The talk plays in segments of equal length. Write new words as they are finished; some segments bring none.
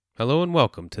Hello and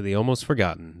welcome to The Almost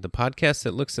Forgotten, the podcast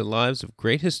that looks at lives of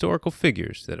great historical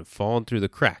figures that have fallen through the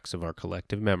cracks of our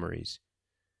collective memories.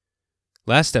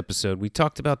 Last episode, we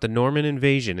talked about the Norman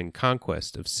invasion and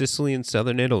conquest of Sicily and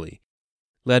Southern Italy,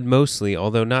 led mostly,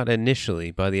 although not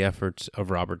initially, by the efforts of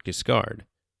Robert Guiscard.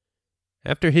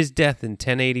 After his death in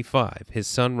 1085, his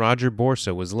son Roger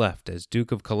Borsa was left as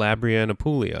Duke of Calabria and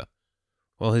Apulia,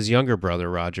 while his younger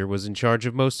brother Roger was in charge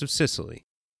of most of Sicily.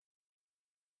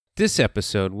 This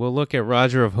episode, we'll look at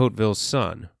Roger of Hauteville's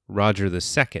son, Roger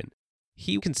II.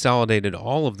 He consolidated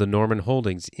all of the Norman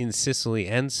holdings in Sicily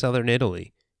and southern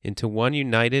Italy into one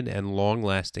united and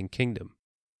long-lasting kingdom.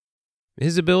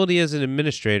 His ability as an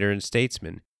administrator and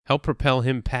statesman helped propel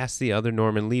him past the other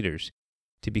Norman leaders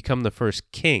to become the first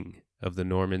king of the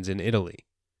Normans in Italy.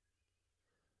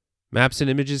 Maps and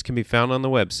images can be found on the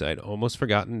website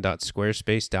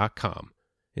almostforgotten.squarespace.com,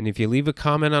 and if you leave a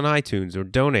comment on iTunes or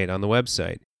donate on the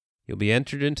website, you'll be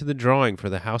entered into the drawing for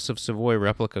the House of Savoy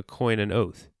replica coin and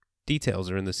oath.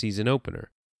 Details are in the season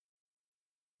opener.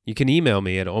 You can email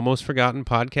me at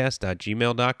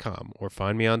almostforgottenpodcast@gmail.com or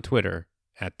find me on Twitter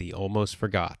at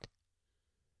 @thealmostforgot.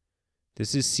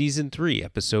 This is Season 3,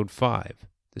 Episode 5,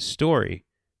 the story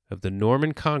of the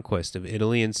Norman conquest of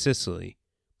Italy and Sicily,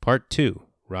 Part 2,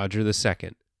 Roger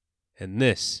II. And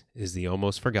this is The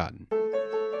Almost Forgotten.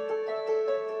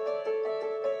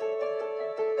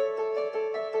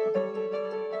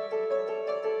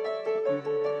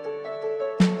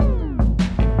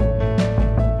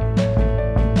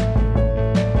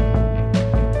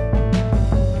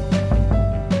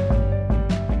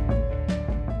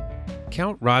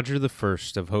 Count Roger I of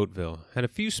Hauteville had a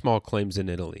few small claims in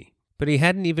Italy, but he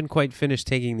hadn't even quite finished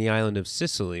taking the island of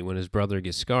Sicily when his brother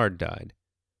Guiscard died.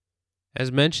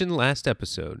 As mentioned last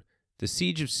episode, the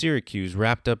siege of Syracuse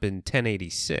wrapped up in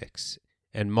 1086,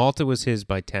 and Malta was his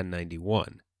by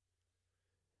 1091.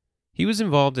 He was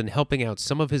involved in helping out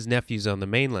some of his nephews on the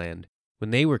mainland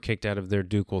when they were kicked out of their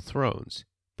ducal thrones,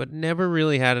 but never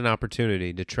really had an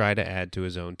opportunity to try to add to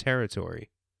his own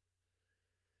territory.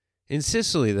 In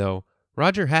Sicily, though,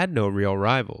 Roger had no real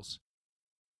rivals.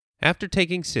 After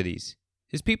taking cities,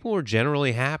 his people were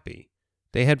generally happy.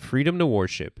 They had freedom to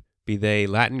worship, be they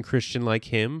Latin Christian like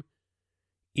him,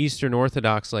 Eastern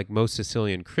Orthodox like most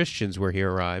Sicilian Christians where he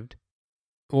arrived,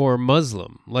 or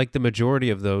Muslim like the majority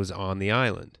of those on the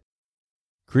island.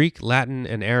 Greek, Latin,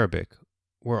 and Arabic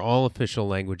were all official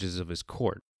languages of his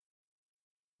court.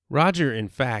 Roger, in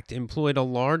fact, employed a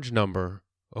large number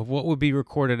of what would be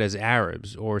recorded as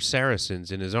Arabs or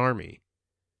Saracens in his army,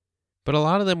 but a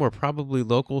lot of them were probably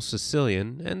local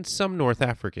Sicilian and some North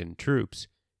African troops,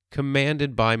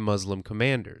 commanded by Muslim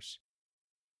commanders.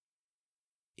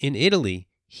 In Italy,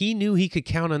 he knew he could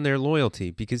count on their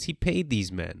loyalty because he paid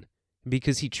these men, and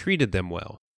because he treated them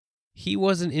well. He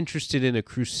wasn't interested in a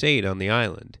crusade on the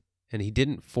island, and he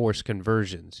didn't force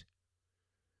conversions.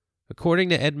 According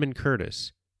to Edmund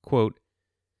Curtis, quote,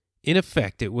 "In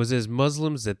effect, it was as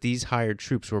Muslims that these hired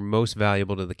troops were most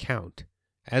valuable to the Count.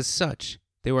 As such,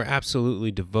 they were absolutely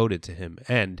devoted to him,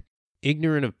 and,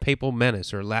 ignorant of papal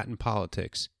menace or Latin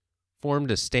politics,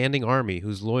 formed a standing army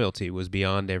whose loyalty was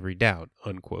beyond every doubt."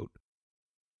 Unquote.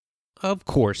 Of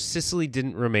course, Sicily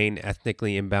didn't remain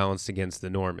ethnically imbalanced against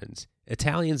the Normans.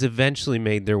 Italians eventually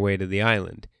made their way to the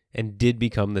island, and did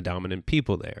become the dominant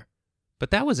people there.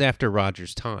 But that was after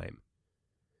Roger's time.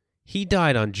 He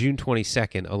died on June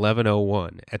 22,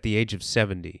 1101, at the age of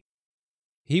 70.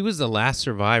 He was the last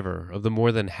survivor of the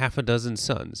more than half a dozen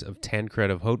sons of Tancred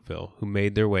of Hauteville who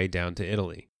made their way down to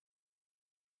Italy.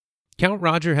 Count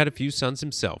Roger had a few sons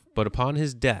himself, but upon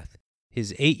his death,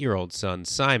 his 8-year-old son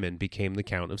Simon became the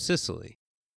Count of Sicily.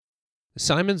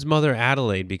 Simon's mother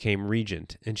Adelaide became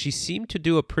regent, and she seemed to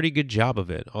do a pretty good job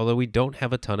of it, although we don't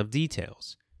have a ton of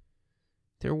details.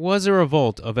 There was a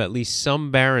revolt of at least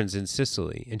some barons in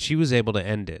Sicily, and she was able to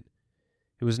end it.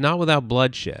 It was not without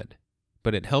bloodshed,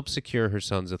 but it helped secure her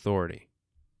son's authority.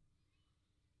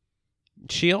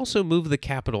 She also moved the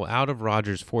capital out of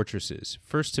Roger's fortresses,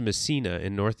 first to Messina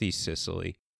in northeast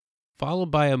Sicily, followed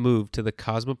by a move to the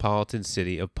cosmopolitan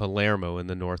city of Palermo in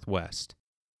the northwest.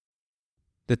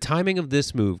 The timing of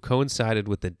this move coincided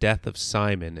with the death of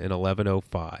Simon in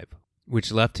 1105,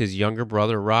 which left his younger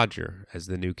brother Roger as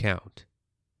the new count.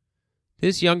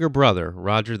 This younger brother,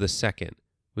 Roger II,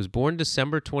 was born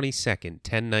December 22,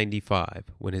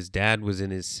 1095, when his dad was in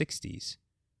his 60s.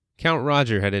 Count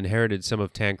Roger had inherited some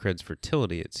of Tancred's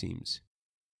fertility, it seems.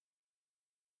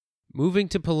 Moving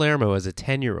to Palermo as a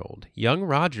 10-year-old, young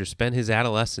Roger spent his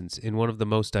adolescence in one of the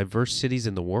most diverse cities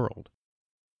in the world.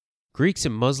 Greeks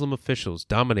and Muslim officials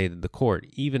dominated the court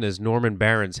even as Norman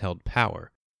barons held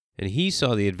power, and he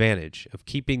saw the advantage of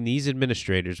keeping these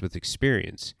administrators with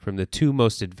experience from the two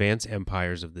most advanced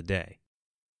empires of the day.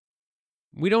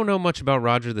 We don't know much about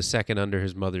Roger II under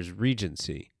his mother's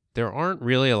regency. There aren't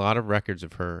really a lot of records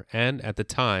of her, and at the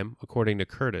time, according to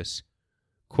Curtis,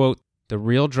 quote, the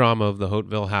real drama of the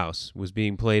Hauteville house was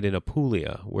being played in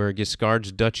Apulia, where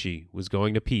Guiscard's duchy was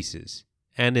going to pieces,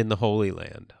 and in the Holy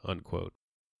Land, unquote.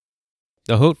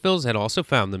 The Hautevilles had also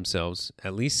found themselves,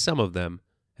 at least some of them,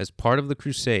 as part of the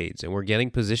Crusades and were getting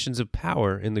positions of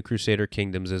power in the Crusader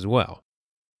kingdoms as well.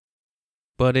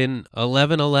 But in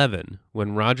 1111,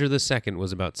 when Roger II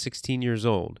was about 16 years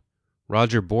old,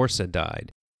 Roger Borsa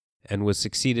died and was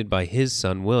succeeded by his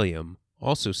son William,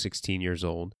 also 16 years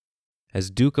old,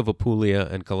 as Duke of Apulia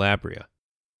and Calabria.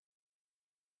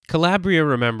 Calabria,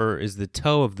 remember, is the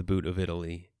toe of the boot of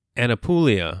Italy, and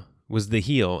Apulia was the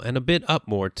heel and a bit up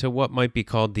more to what might be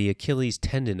called the Achilles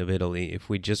tendon of Italy if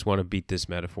we just want to beat this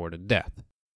metaphor to death.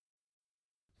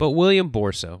 But William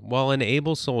Borsa, while an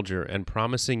able soldier and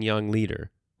promising young leader,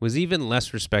 was even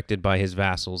less respected by his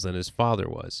vassals than his father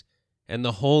was, and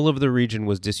the whole of the region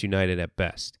was disunited at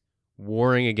best,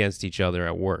 warring against each other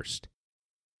at worst.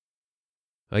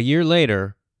 A year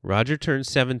later, Roger turned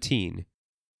 17,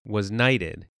 was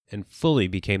knighted, and fully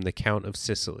became the Count of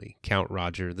Sicily, Count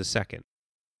Roger II.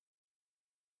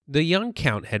 The young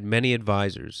count had many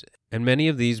advisors, and many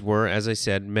of these were, as I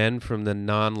said, men from the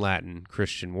non-Latin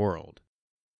Christian world.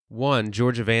 One,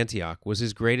 George of Antioch, was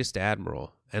his greatest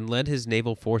admiral, and led his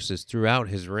naval forces throughout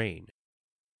his reign.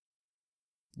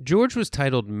 George was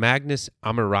titled Magnus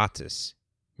Amiratus,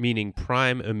 meaning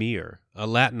Prime Emir, a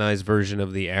Latinized version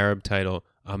of the Arab title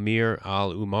Amir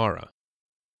al-Umara.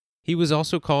 He was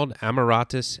also called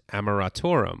Amiratus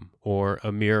Amiratorum, or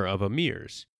Emir of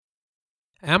Emirs.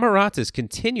 Amiratus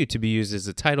continued to be used as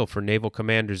a title for naval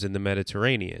commanders in the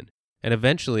Mediterranean, and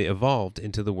eventually evolved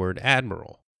into the word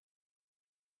admiral.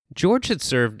 George had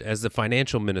served as the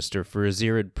financial minister for a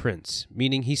Zirid prince,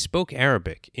 meaning he spoke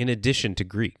Arabic in addition to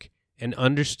Greek, and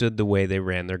understood the way they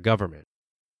ran their government.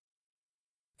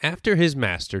 After his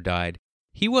master died,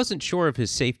 he wasn't sure of his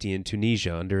safety in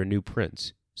Tunisia under a new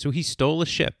prince, so he stole a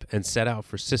ship and set out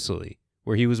for Sicily,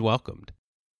 where he was welcomed.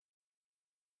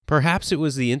 Perhaps it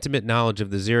was the intimate knowledge of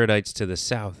the Ziridites to the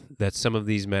south that some of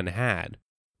these men had,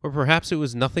 or perhaps it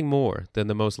was nothing more than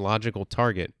the most logical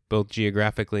target, both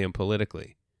geographically and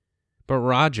politically. But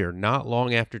Roger, not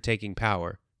long after taking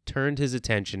power, turned his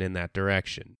attention in that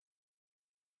direction.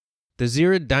 The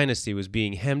Zirid dynasty was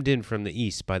being hemmed in from the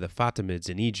east by the Fatimids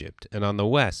in Egypt, and on the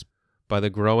west by the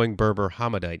growing Berber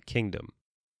Hamidite kingdom.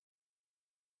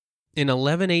 In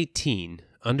 1118,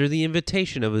 under the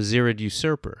invitation of a Zirid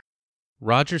usurper,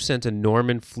 Roger sent a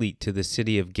Norman fleet to the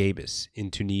city of Gabes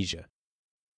in Tunisia.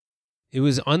 It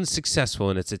was unsuccessful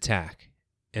in its attack,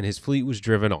 and his fleet was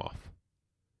driven off.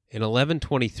 In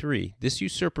 1123, this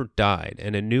usurper died,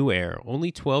 and a new heir,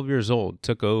 only 12 years old,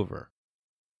 took over.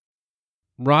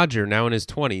 Roger, now in his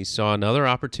 20s, saw another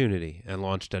opportunity and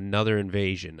launched another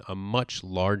invasion, a much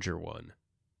larger one.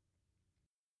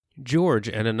 George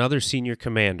and another senior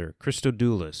commander,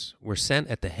 Christodoulos, were sent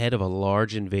at the head of a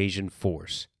large invasion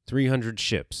force, 300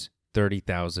 ships,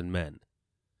 30,000 men.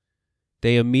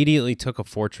 They immediately took a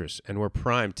fortress and were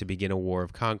primed to begin a war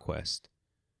of conquest.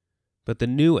 But the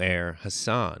new heir,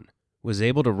 Hassan, was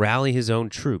able to rally his own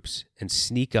troops and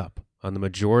sneak up on the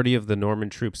majority of the Norman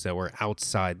troops that were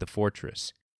outside the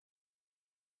fortress.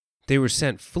 They were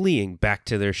sent fleeing back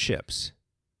to their ships.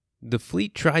 The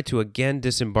fleet tried to again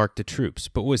disembark the troops,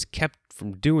 but was kept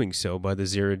from doing so by the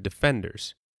Zirid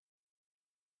defenders.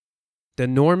 The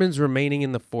Normans remaining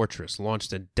in the fortress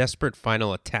launched a desperate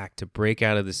final attack to break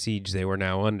out of the siege they were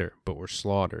now under, but were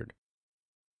slaughtered.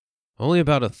 Only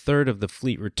about a third of the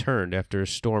fleet returned after a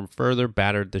storm further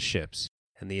battered the ships,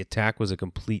 and the attack was a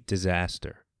complete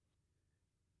disaster.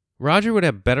 Roger would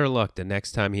have better luck the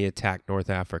next time he attacked North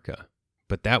Africa,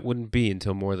 but that wouldn't be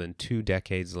until more than 2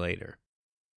 decades later.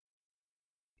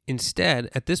 Instead,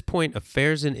 at this point,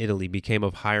 affairs in Italy became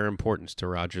of higher importance to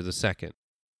Roger II.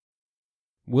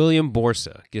 William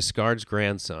Borsa, Guiscard's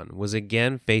grandson, was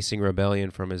again facing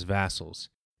rebellion from his vassals,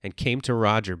 and came to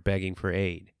Roger begging for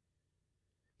aid.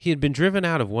 He had been driven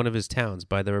out of one of his towns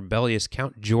by the rebellious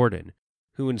Count Jordan,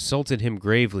 who insulted him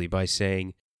gravely by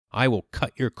saying, "I will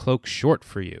cut your cloak short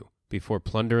for you," before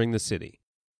plundering the city.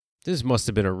 This must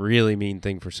have been a really mean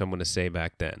thing for someone to say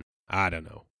back then. I don't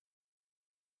know.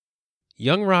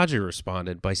 Young Roger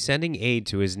responded by sending aid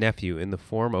to his nephew in the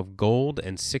form of gold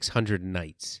and 600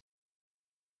 knights.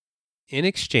 In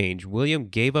exchange, William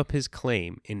gave up his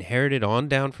claim, inherited on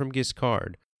down from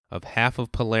Guiscard, of half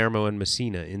of Palermo and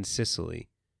Messina in Sicily,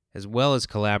 as well as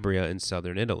Calabria in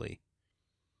southern Italy.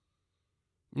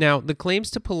 Now, the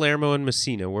claims to Palermo and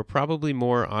Messina were probably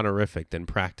more honorific than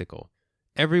practical.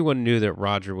 Everyone knew that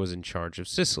Roger was in charge of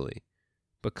Sicily.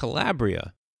 But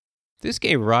Calabria, this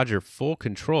gave Roger full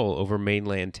control over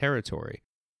mainland territory,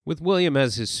 with William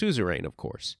as his suzerain, of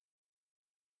course.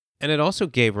 And it also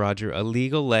gave Roger a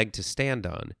legal leg to stand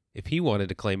on if he wanted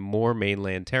to claim more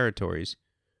mainland territories,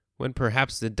 when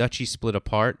perhaps the duchy split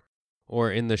apart,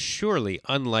 or in the surely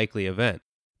unlikely event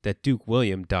that Duke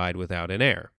William died without an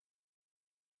heir.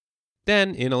 Then,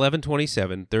 in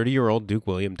 1127, 30-year-old Duke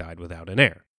William died without an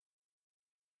heir.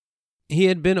 He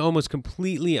had been almost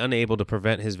completely unable to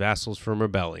prevent his vassals from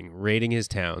rebelling, raiding his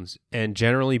towns, and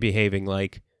generally behaving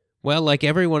like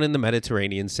everyone in the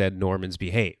Mediterranean said Normans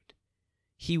behaved.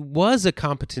 He was a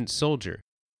competent soldier,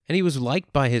 and he was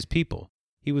liked by his people.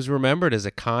 He was remembered as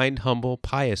a kind, humble,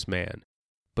 pious man,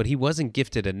 but he wasn't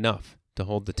gifted enough to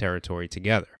hold the territory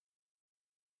together.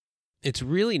 It's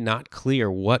really not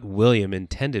clear what William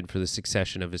intended for the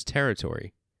succession of his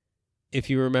territory. If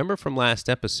you remember from last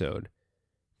episode,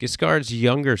 Guiscard's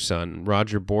younger son,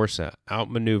 Roger Borsa,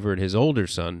 outmaneuvered his older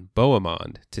son,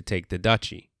 Bohemond, to take the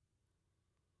duchy.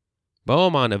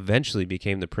 Bohemond eventually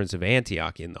became the Prince of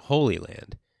Antioch in the Holy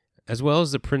Land, as well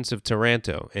as the Prince of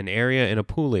Taranto, an area in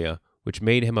Apulia which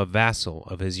made him a vassal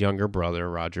of his younger brother,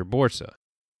 Roger Borsa.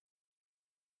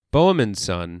 Bohemond's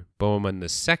son, Bohemond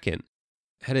II,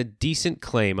 had a decent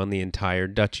claim on the entire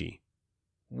duchy.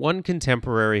 One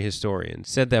contemporary historian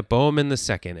said that Bohemond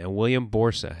II and William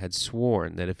Borsa had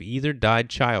sworn that if either died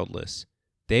childless,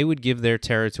 they would give their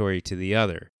territory to the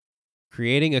other,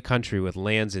 creating a country with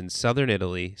lands in southern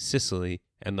Italy, Sicily,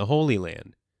 and the Holy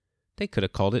Land. They could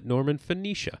have called it Norman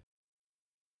Phoenicia.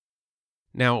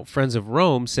 Now, friends of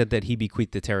Rome said that he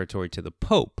bequeathed the territory to the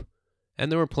Pope,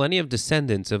 and there were plenty of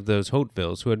descendants of those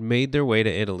Hautevilles who had made their way to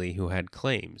Italy who had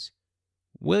claims.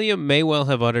 William may well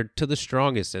have uttered "to the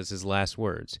strongest" as his last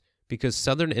words, because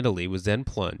southern Italy was then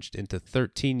plunged into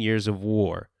 13 years of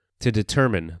war to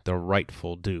determine the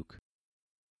rightful duke.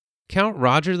 Count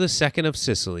Roger II of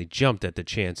Sicily jumped at the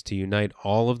chance to unite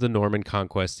all of the Norman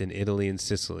conquest in Italy and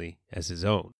Sicily as his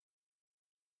own.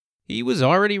 He was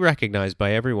already recognized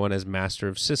by everyone as master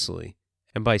of Sicily,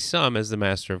 and by some as the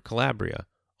master of Calabria,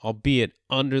 albeit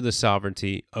under the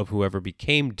sovereignty of whoever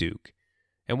became duke,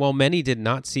 and while many did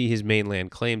not see his mainland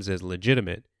claims as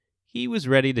legitimate, he was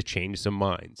ready to change some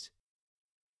minds.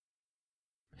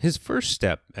 His first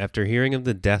step after hearing of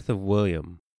the death of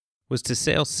William was to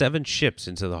sail 7 ships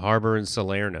into the harbor in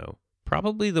Salerno,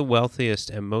 probably the wealthiest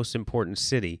and most important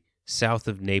city south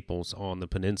of Naples on the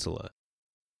peninsula.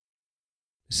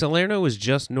 Salerno was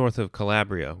just north of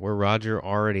Calabria, where Roger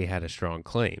already had a strong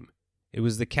claim. It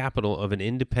was the capital of an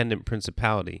independent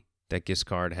principality that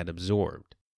Guiscard had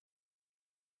absorbed.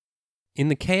 In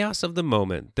the chaos of the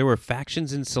moment, there were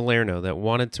factions in Salerno that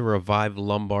wanted to revive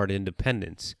Lombard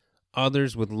independence,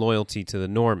 others with loyalty to the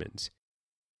Normans.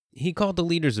 He called the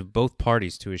leaders of both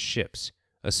parties to his ships,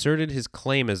 asserted his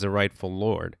claim as the rightful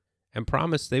lord, and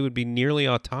promised they would be nearly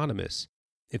autonomous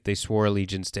if they swore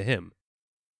allegiance to him.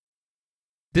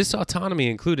 This autonomy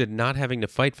included not having to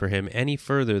fight for him any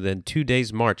further than 2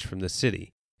 days' march from the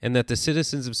city, and that the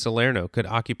citizens of Salerno could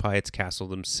occupy its castle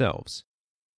themselves.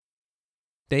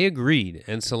 They agreed,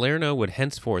 and Salerno would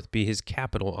henceforth be his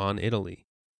capital on Italy,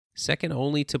 second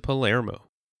only to Palermo.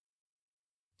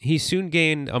 He soon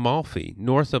gained Amalfi,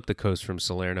 north up the coast from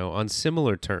Salerno, on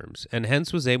similar terms, and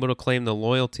hence was able to claim the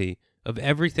loyalty of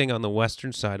everything on the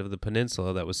western side of the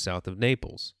peninsula that was south of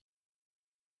Naples.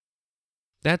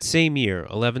 That same year,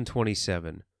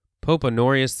 1127, Pope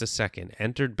Honorius II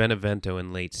entered Benevento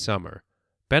in late summer.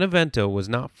 Benevento was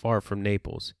not far from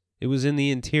Naples. It was in the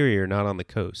interior, not on the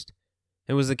coast.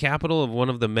 It was the capital of one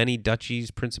of the many duchies,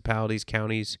 principalities,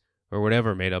 counties, or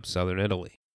whatever made up southern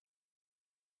Italy.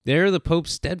 There, the Pope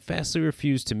steadfastly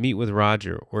refused to meet with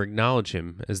Roger or acknowledge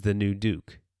him as the new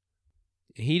duke.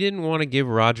 He didn't want to give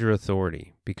Roger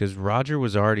authority, because Roger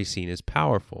was already seen as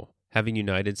powerful, having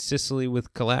united Sicily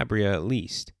with Calabria at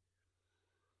least.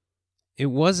 It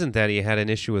wasn't that he had an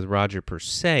issue with Roger per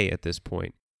se at this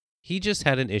point. He just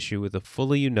had an issue with a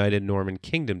fully united Norman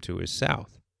kingdom to his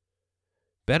south.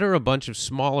 Better a bunch of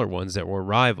smaller ones that were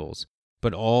rivals,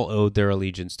 but all owed their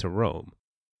allegiance to Rome.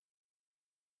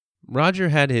 Roger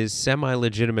had his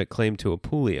semi-legitimate claim to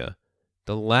Apulia.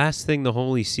 The last thing the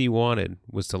Holy See wanted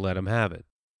was to let him have it.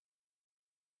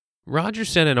 Roger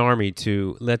sent an army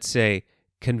to, let's say,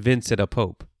 convince a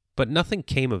pope, but nothing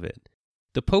came of it.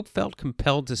 The pope felt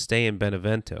compelled to stay in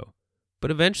Benevento,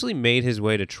 but eventually made his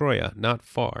way to Troia, not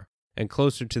far, and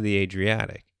closer to the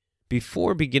Adriatic,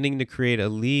 before beginning to create a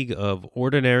league of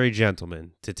ordinary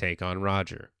gentlemen to take on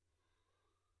Roger.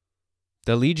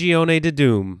 The Legione de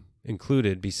Doom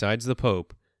included, besides the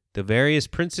Pope, the various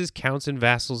princes, counts, and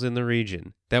vassals in the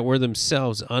region that were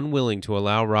themselves unwilling to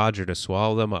allow Roger to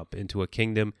swallow them up into a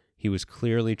kingdom he was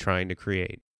clearly trying to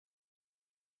create.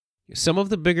 Some of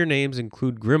the bigger names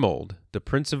include Grimoald, the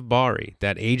Prince of Bari,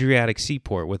 that Adriatic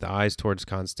seaport with eyes towards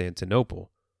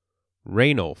Constantinople,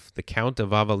 Rainulf, the Count of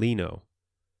Avellino,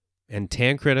 and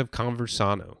Tancred of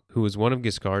Conversano, who was one of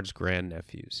Guiscard's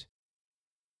grandnephews.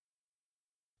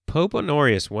 Pope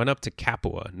Honorius went up to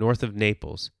Capua, north of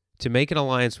Naples, to make an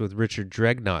alliance with Richard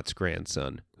Dregnot's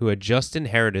grandson, who had just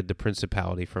inherited the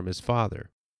principality from his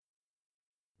father.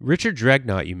 Richard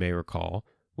Dregnot, you may recall,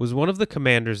 was one of the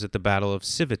commanders at the Battle of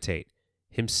Civitate,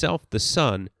 himself the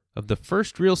son of the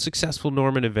first real successful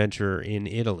Norman adventurer in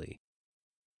Italy.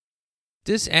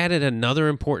 This added another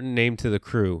important name to the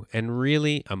crew, and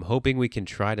really, I'm hoping we can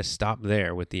try to stop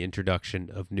there with the introduction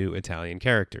of new Italian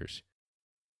characters.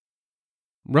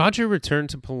 Roger returned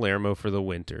to Palermo for the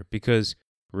winter, because,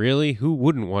 really, who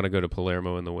wouldn't want to go to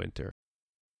Palermo in the winter?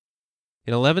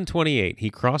 In 1128, he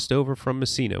crossed over from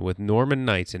Messina with Norman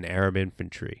knights and Arab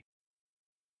infantry.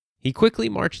 He quickly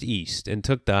marched east and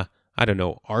took the,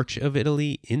 Arch of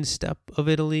Italy, Instep of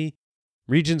Italy,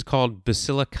 regions called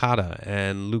Basilicata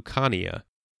and Lucania.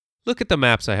 Look at the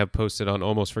maps I have posted on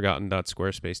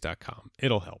almostforgotten.squarespace.com.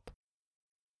 It'll help.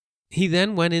 He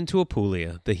then went into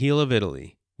Apulia, the heel of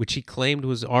Italy, which he claimed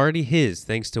was already his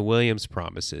thanks to William's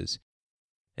promises,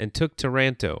 and took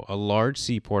Taranto, a large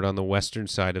seaport on the western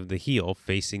side of the heel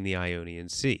facing the Ionian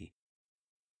Sea.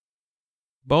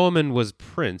 Bohemond was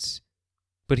prince,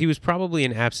 but he was probably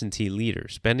an absentee leader,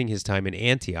 spending his time in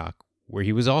Antioch, where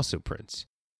he was also prince.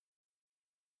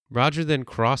 Roger then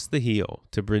crossed the heel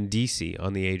to Brindisi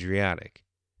on the Adriatic.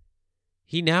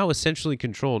 He now essentially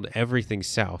controlled everything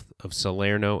south of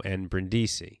Salerno and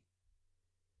Brindisi.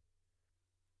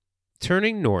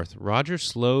 Turning north, Roger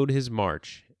slowed his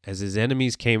march as his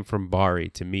enemies came from Bari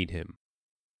to meet him.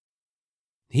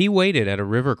 He waited at a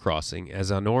river crossing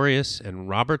as Honorius and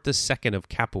Robert II of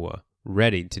Capua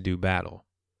readied to do battle.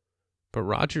 But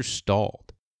Roger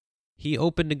stalled. He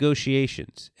opened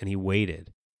negotiations, and he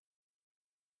waited.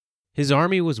 His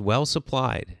army was well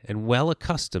supplied and well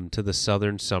accustomed to the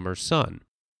southern summer sun.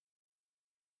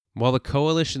 While the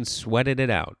coalition sweated it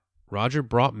out, Roger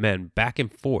brought men back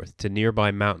and forth to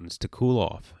nearby mountains to cool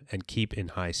off and keep in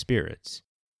high spirits.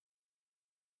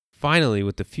 Finally,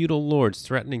 with the feudal lords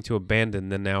threatening to abandon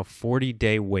the now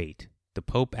 40-day wait, the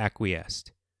Pope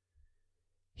acquiesced.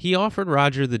 He offered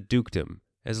Roger the dukedom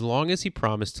as long as he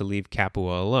promised to leave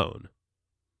Capua alone.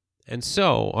 And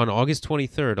so, on August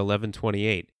 23,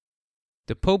 1128,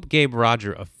 the Pope gave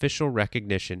Roger official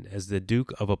recognition as the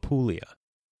Duke of Apulia.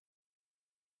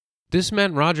 This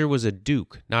meant Roger was a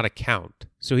duke, not a count,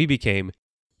 so he became,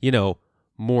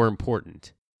 more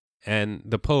important. And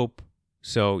the Pope,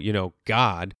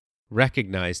 God,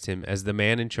 recognized him as the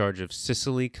man in charge of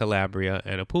Sicily, Calabria,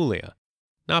 and Apulia.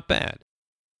 Not bad.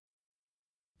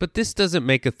 But this doesn't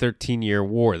make a 13-year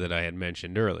war that I had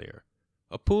mentioned earlier.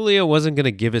 Apulia wasn't going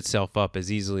to give itself up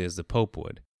as easily as the Pope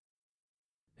would.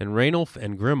 And Rainulf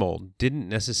and Grimoald didn't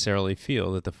necessarily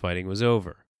feel that the fighting was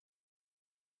over.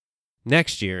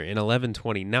 Next year, in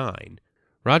 1129,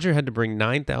 Roger had to bring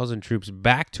 9,000 troops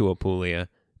back to Apulia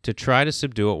to try to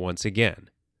subdue it once again.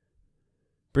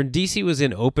 Brindisi was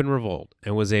in open revolt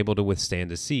and was able to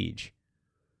withstand a siege.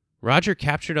 Roger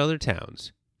captured other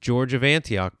towns. George of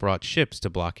Antioch brought ships to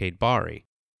blockade Bari.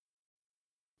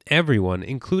 Everyone,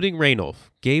 including Rainulf,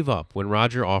 gave up when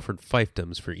Roger offered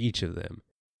fiefdoms for each of them.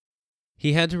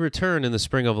 He had to return in the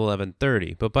spring of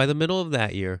 1130, but by the middle of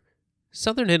that year,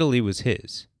 southern Italy was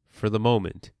his, for the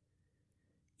moment.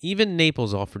 Even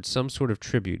Naples offered some sort of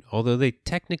tribute, although they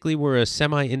technically were a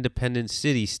semi-independent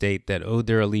city-state that owed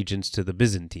their allegiance to the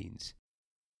Byzantines.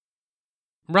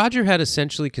 Roger had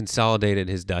essentially consolidated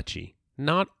his duchy,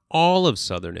 not all of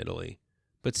southern Italy,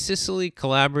 but Sicily,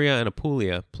 Calabria, and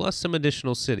Apulia, plus some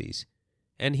additional cities,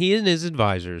 and he and his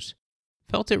advisors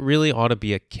felt it really ought to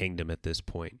be a kingdom at this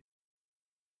point.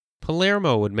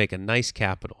 Palermo would make a nice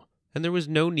capital, and there was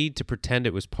no need to pretend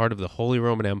it was part of the Holy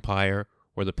Roman Empire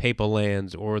or the Papal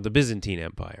Lands or the Byzantine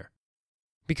Empire.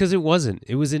 Because it wasn't,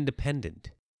 it was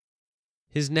independent.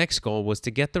 His next goal was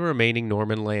to get the remaining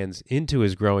Norman lands into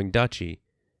his growing duchy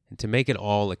and to make it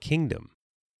all a kingdom.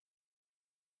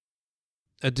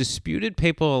 A disputed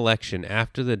papal election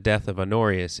after the death of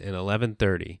Honorius in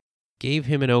 1130 gave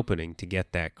him an opening to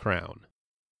get that crown.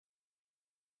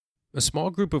 A small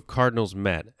group of cardinals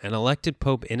met and elected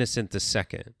Pope Innocent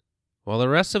II, while the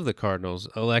rest of the cardinals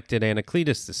elected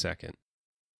Anacletus II.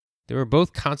 They were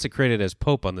both consecrated as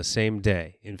pope on the same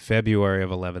day, in February of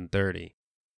 1130.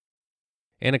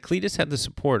 Anacletus had the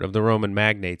support of the Roman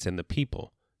magnates and the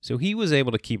people, so he was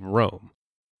able to keep Rome,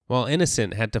 while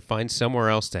Innocent had to find somewhere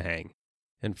else to hang,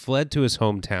 and fled to his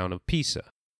hometown of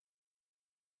Pisa.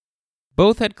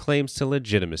 Both had claims to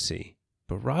legitimacy,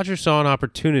 but Roger saw an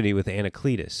opportunity with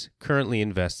Anacletus, currently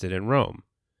invested in Rome.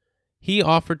 He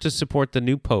offered to support the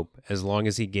new pope as long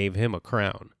as he gave him a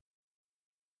crown.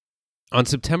 On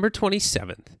September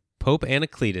 27th, Pope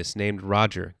Anacletus named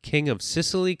Roger king of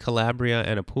Sicily, Calabria,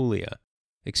 and Apulia,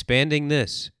 expanding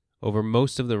this over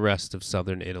most of the rest of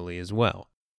southern Italy as well.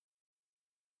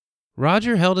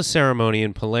 Roger held a ceremony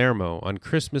in Palermo on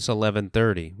Christmas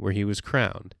 1130 where he was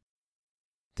crowned.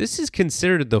 This is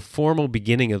considered the formal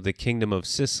beginning of the Kingdom of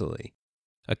Sicily,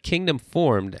 a kingdom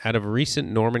formed out of recent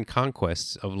Norman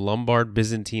conquests of Lombard,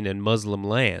 Byzantine, and Muslim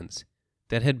lands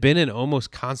that had been in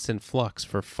almost constant flux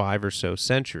for 5 or so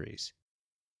centuries.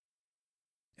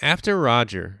 After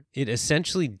Roger, it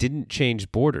essentially didn't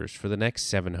change borders for the next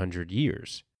 700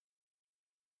 years.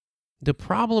 The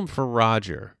problem for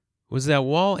Roger was that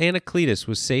while Anacletus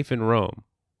was safe in Rome,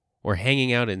 or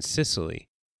hanging out in Sicily,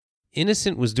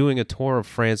 Innocent was doing a tour of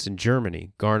France and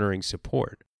Germany, garnering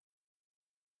support.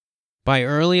 By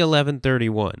early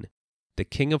 1131, the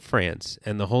King of France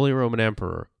and the Holy Roman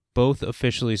Emperor both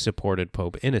officially supported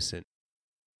Pope Innocent.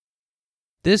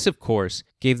 This, of course,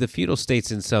 gave the feudal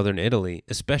states in southern Italy,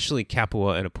 especially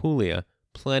Capua and Apulia,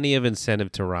 plenty of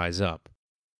incentive to rise up.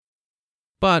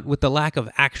 But with the lack of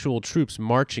actual troops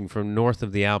marching from north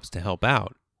of the Alps to help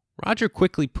out, Roger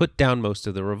quickly put down most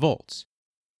of the revolts.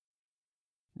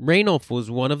 Rainulf was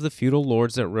one of the feudal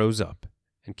lords that rose up,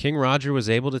 and King Roger was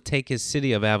able to take his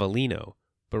city of Avellino,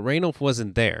 but Rainulf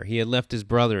wasn't there. He had left his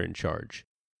brother in charge.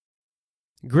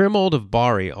 Grimoald of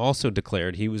Bari also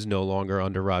declared he was no longer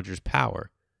under Roger's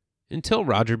power, until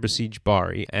Roger besieged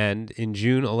Bari and, in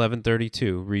June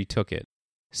 1132, retook it,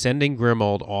 sending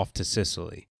Grimoald off to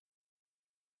Sicily.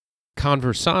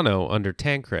 Conversano under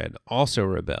Tancred also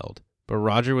rebelled, but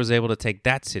Roger was able to take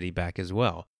that city back as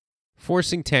well,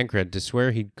 forcing Tancred to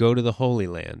swear he'd go to the Holy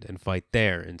Land and fight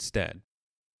there instead.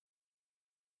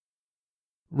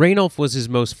 Rainulf was his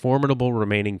most formidable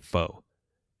remaining foe,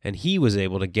 and he was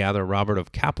able to gather Robert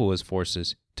of Capua's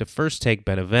forces to first take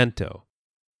Benevento.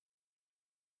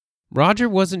 Roger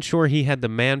wasn't sure he had the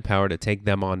manpower to take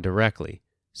them on directly,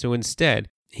 so instead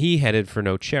he headed for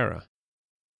Nocera.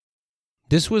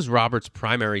 This was Robert's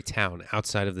primary town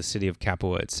outside of the city of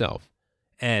Capua itself,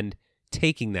 and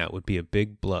taking that would be a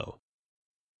big blow.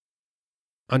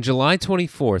 On July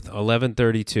 24th,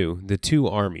 1132, the two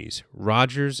armies,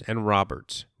 Roger's and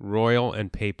Robert's, royal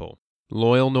and papal,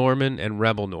 loyal Norman and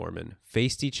rebel Norman,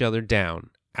 faced each other down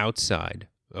outside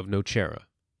of Nocera.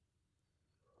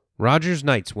 Roger's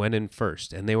knights went in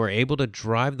first, and they were able to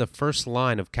drive the first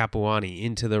line of Capuani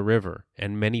into the river,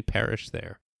 and many perished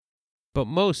there, but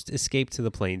most escaped to the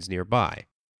plains nearby.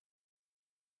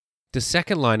 The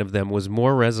second line of them was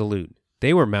more resolute.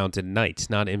 They were mounted knights,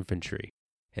 not infantry,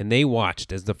 and they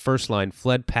watched as the first line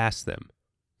fled past them,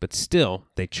 but still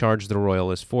they charged the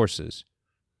royalist forces.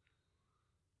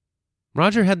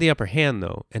 Roger had the upper hand,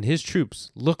 though, and his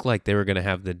troops looked like they were going to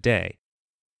have the day,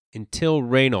 until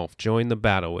Rainulf joined the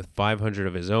battle with 500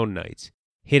 of his own knights,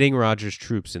 hitting Roger's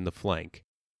troops in the flank.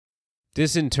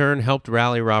 This in turn helped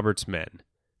rally Robert's men.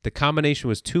 The combination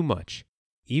was too much,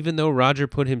 even though Roger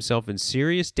put himself in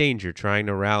serious danger trying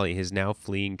to rally his now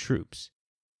fleeing troops.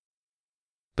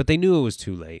 But they knew it was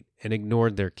too late and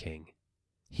ignored their king.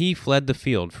 He fled the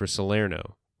field for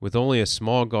Salerno, with only a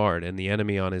small guard and the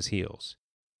enemy on his heels.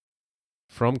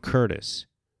 From Curtis,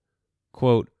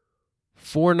 quote,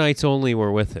 4 knights only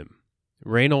were with him.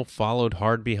 Rainulf followed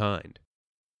hard behind.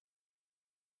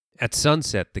 At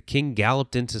sunset, the king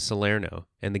galloped into Salerno,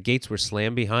 and the gates were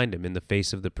slammed behind him in the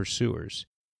face of the pursuers.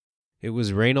 It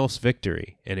was Rainulf's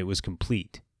victory, and it was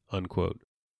complete, unquote.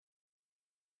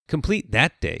 Complete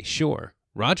that day, sure.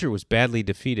 Roger was badly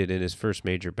defeated in his first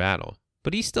major battle,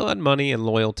 but he still had money and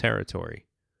loyal territory.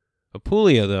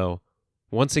 Apulia, though,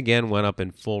 once again went up in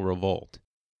full revolt.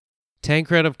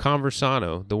 Tancred of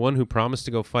Conversano, the one who promised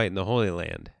to go fight in the Holy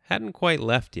Land, hadn't quite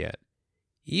left yet.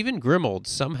 Even Grimoald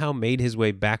somehow made his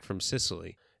way back from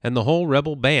Sicily, and the whole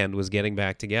rebel band was getting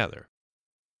back together.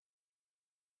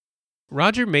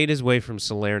 Roger made his way from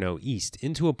Salerno east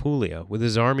into Apulia with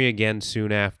his army again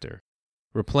soon after,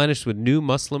 replenished with new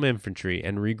Muslim infantry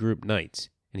and regrouped knights,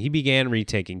 and he began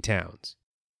retaking towns.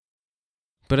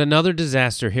 But another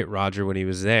disaster hit Roger when he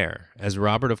was there, as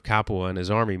Robert of Capua and his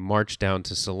army marched down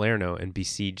to Salerno and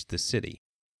besieged the city.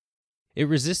 It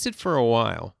resisted for a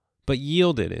while, but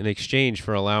yielded in exchange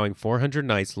for allowing 400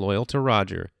 knights loyal to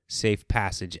Roger safe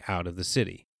passage out of the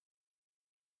city.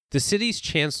 The city's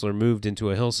chancellor moved into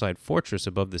a hillside fortress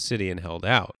above the city and held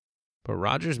out, but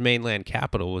Roger's mainland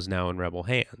capital was now in rebel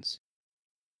hands.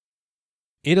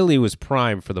 Italy was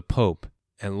primed for the Pope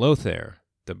and Lothair,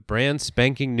 the brand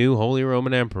spanking new Holy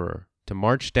Roman Emperor, to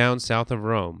march down south of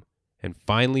Rome and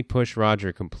finally push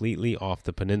Roger completely off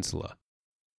the peninsula.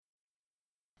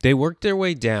 They worked their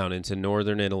way down into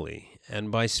northern Italy,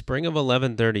 and by spring of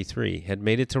 1133 had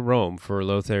made it to Rome for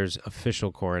Lothair's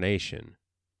official coronation.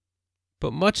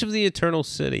 But much of the Eternal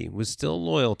City was still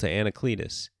loyal to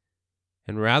Anacletus,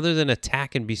 and rather than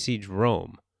attack and besiege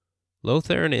Rome,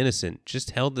 Lothair and Innocent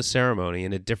just held the ceremony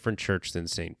in a different church than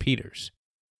St. Peter's.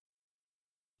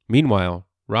 Meanwhile,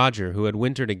 Roger, who had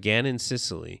wintered again in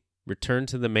Sicily, returned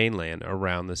to the mainland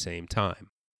around the same time.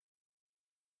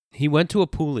 He went to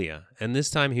Apulia, and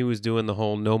this time he was doing the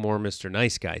whole no more Mr.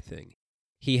 Nice Guy thing.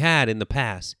 He had, in the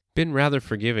past, been rather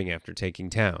forgiving after taking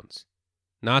towns.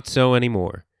 Not so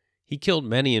anymore. He killed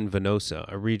many in Venosa,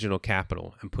 a regional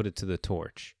capital, and put it to the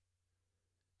torch.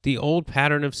 The old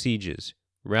pattern of sieges,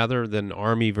 rather than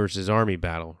army versus army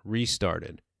battle,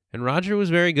 restarted, and Roger was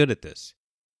very good at this.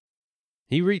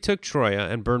 He retook Troia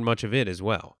and burned much of it as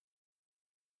well.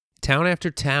 Town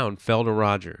after town fell to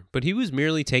Roger, but he was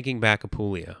merely taking back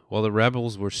Apulia, while the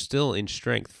rebels were still in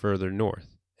strength further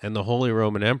north, and the Holy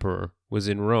Roman Emperor was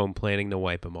in Rome planning to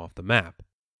wipe him off the map.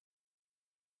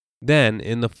 Then,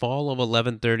 in the fall of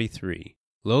 1133,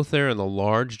 Lothair and the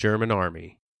large German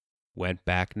army went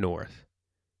back north.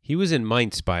 He was in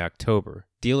Mainz by October,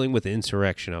 dealing with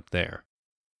insurrection up there.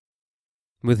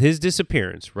 With his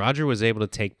disappearance, Roger was able to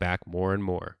take back more and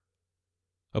more.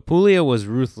 Apulia was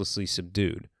ruthlessly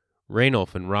subdued.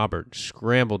 Rainulf and Robert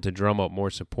scrambled to drum up more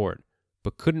support,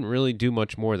 but couldn't really do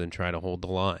much more than try to hold the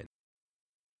line.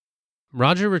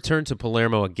 Roger returned to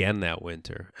Palermo again that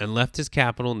winter, and left his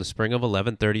capital in the spring of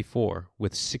 1134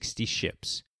 with 60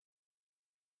 ships.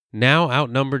 Now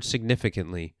outnumbered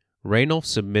significantly, Rainulf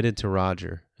submitted to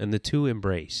Roger, and the two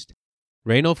embraced.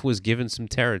 Rainulf was given some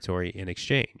territory in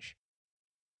exchange.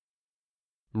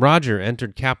 Roger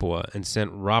entered Capua and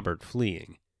sent Robert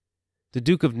fleeing. The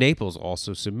Duke of Naples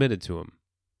also submitted to him.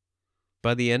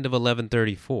 By the end of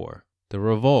 1134, the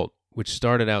revolt, which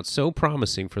started out so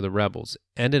promising for the rebels,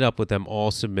 ended up with them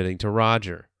all submitting to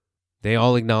Roger. They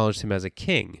all acknowledged him as a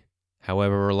king,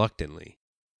 however reluctantly.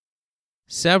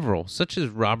 Several, such as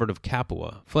Robert of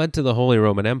Capua, fled to the Holy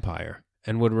Roman Empire,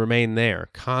 and would remain there,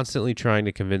 constantly trying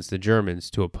to convince the Germans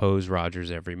to oppose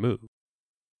Roger's every move.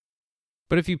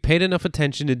 But if you paid enough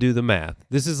attention to do the math,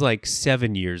 this is like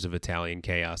 7 years of Italian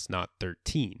chaos, not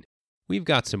 13. We've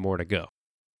got some more to go.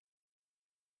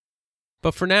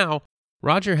 But for now,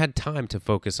 Roger had time to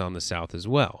focus on the south as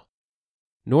well.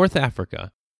 North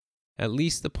Africa, at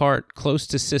least the part close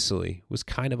to Sicily, was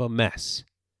kind of a mess.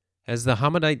 As the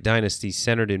Hammadite dynasty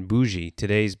centered in Bougie,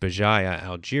 today's Béjaïa,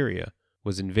 Algeria,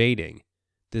 was invading,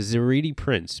 the Ziridi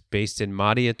prince, based in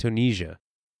Mahdia, Tunisia,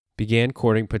 began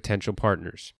courting potential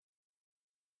partners.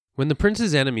 When the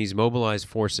prince's enemies mobilized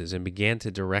forces and began to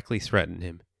directly threaten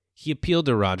him, he appealed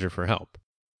to Roger for help.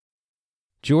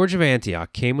 George of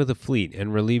Antioch came with a fleet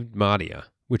and relieved Mahdia,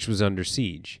 which was under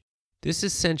siege. This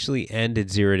essentially ended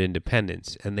Zirid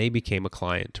independence, and they became a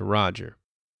client to Roger.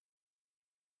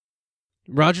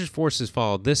 Roger's forces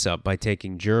followed this up by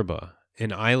taking Jerba,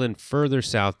 an island further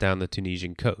south down the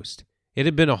Tunisian coast. It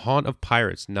had been a haunt of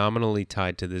pirates nominally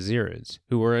tied to the Zirids,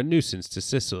 who were a nuisance to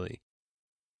Sicily.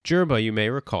 Jerba, you may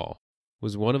recall,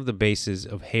 was one of the bases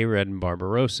of Hayred and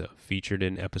Barbarossa, featured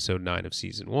in Episode 9 of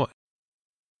Season 1.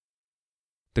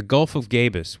 The Gulf of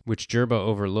Gabus, which Jerba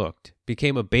overlooked,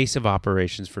 became a base of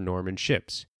operations for Norman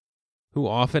ships, who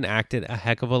often acted a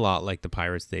heck of a lot like the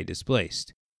pirates they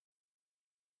displaced.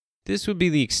 This would be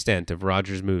the extent of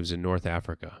Roger's moves in North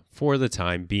Africa, for the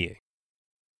time being.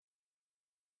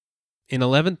 In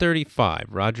 1135,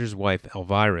 Roger's wife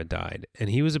Elvira died, and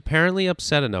he was apparently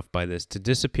upset enough by this to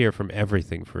disappear from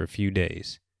everything for a few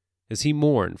days. As he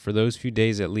mourned, for those few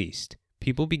days at least,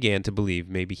 people began to believe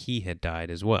maybe he had died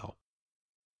as well.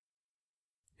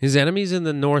 His enemies in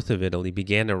the north of Italy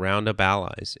began to round up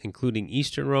allies, including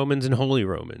Eastern Romans and Holy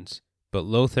Romans, but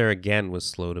Lothair again was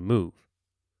slow to move.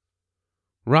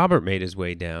 Robert made his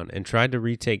way down and tried to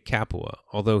retake Capua,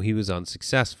 although he was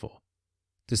unsuccessful.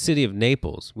 The city of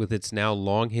Naples, with its now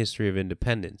long history of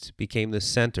independence, became the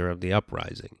center of the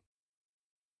uprising.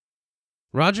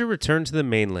 Roger returned to the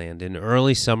mainland in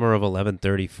early summer of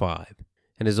 1135,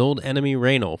 and his old enemy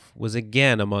Rainulf was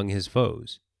again among his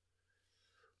foes.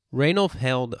 Rainulf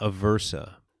held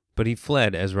Aversa, but he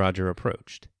fled as Roger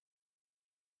approached.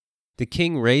 The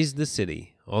king razed the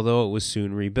city, although it was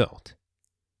soon rebuilt.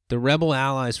 The rebel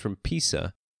allies from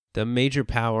Pisa the major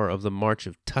power of the March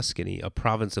of Tuscany, a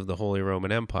province of the Holy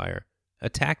Roman Empire,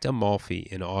 attacked Amalfi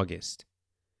in August.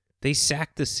 They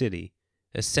sacked the city,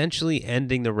 essentially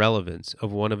ending the relevance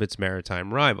of one of its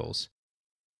maritime rivals.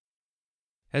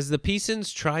 As the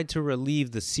Pisans tried to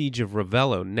relieve the siege of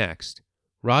Ravello next,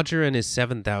 Roger and his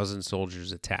 7,000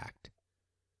 soldiers attacked.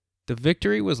 The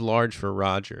victory was large for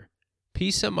Roger.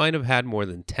 Pisa might have had more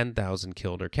than 10,000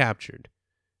 killed or captured.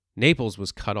 Naples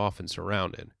was cut off and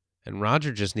surrounded, and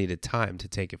Roger just needed time to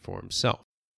take it for himself.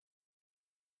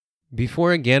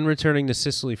 Before again returning to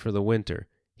Sicily for the winter,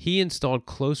 he installed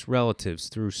close relatives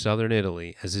through southern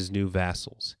Italy as his new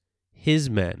vassals. His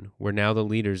men were now the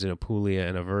leaders in Apulia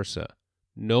and Aversa.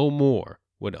 No more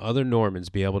would other Normans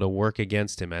be able to work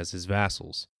against him as his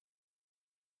vassals.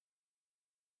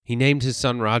 He named his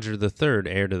son Roger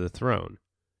III heir to the throne,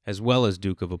 as well as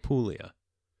Duke of Apulia.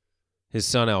 His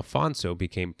son Alfonso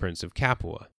became Prince of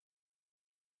Capua.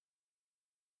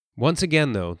 Once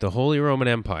again, though, the Holy Roman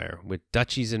Empire, with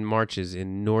duchies and marches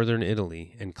in northern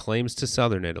Italy and claims to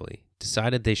southern Italy,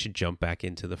 decided they should jump back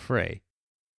into the fray.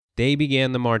 They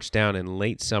began the march down in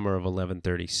late summer of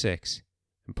 1136,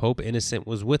 and Pope Innocent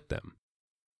was with them.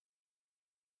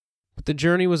 But the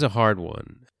journey was a hard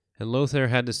one, and Lothair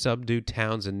had to subdue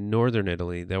towns in northern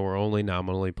Italy that were only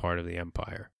nominally part of the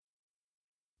empire.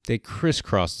 They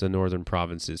crisscrossed the northern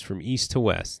provinces from east to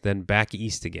west, then back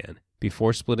east again,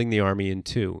 before splitting the army in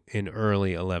two in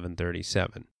early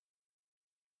 1137.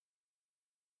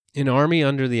 An army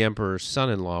under the emperor's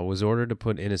son-in-law was ordered to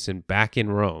put Innocent back in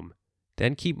Rome,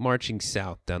 then keep marching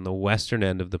south down the western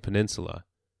end of the peninsula,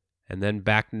 and then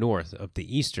back north up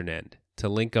the eastern end to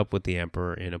link up with the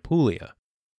emperor in Apulia.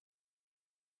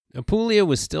 Apulia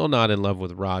was still not in love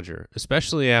with Roger,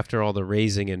 especially after all the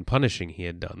raising and punishing he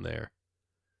had done there.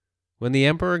 When the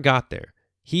emperor got there,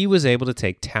 he was able to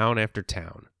take town after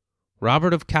town.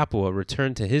 Robert of Capua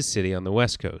returned to his city on the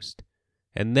west coast,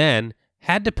 and then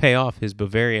had to pay off his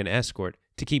Bavarian escort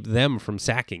to keep them from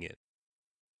sacking it.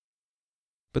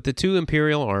 But the two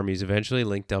imperial armies eventually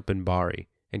linked up in Bari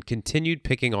and continued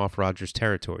picking off Roger's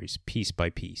territories piece by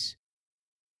piece.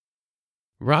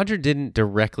 Roger didn't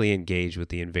directly engage with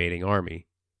the invading army.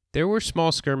 There were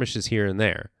small skirmishes here and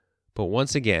there, but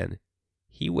once again,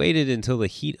 he waited until the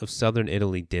heat of southern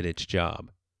Italy did its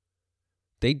job.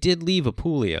 They did leave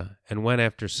Apulia and went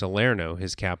after Salerno,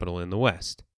 his capital in the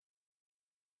west.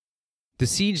 The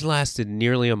siege lasted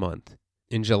nearly a month,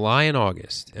 in July and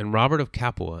August, and Robert of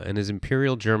Capua and his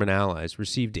imperial German allies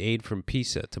received aid from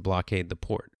Pisa to blockade the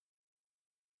port.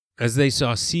 As they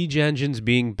saw siege engines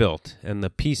being built and the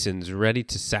Pisans ready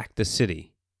to sack the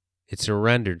city, it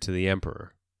surrendered to the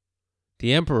emperor.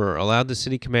 The emperor allowed the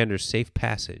city commanders safe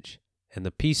passage, and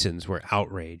the Pisans were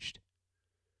outraged.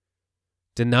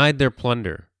 Denied their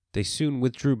plunder, they soon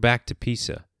withdrew back to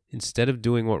Pisa, instead of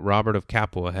doing what Robert of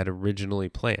Capua had originally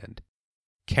planned,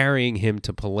 carrying him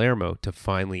to Palermo to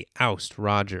finally oust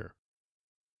Roger.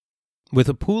 With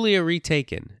Apulia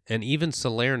retaken, and even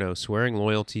Salerno swearing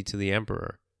loyalty to the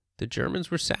emperor, the Germans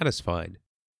were satisfied.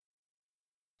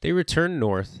 They returned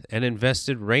north and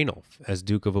invested Rainulf as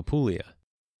Duke of Apulia.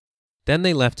 Then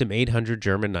they left him 800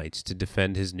 German knights to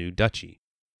defend his new duchy.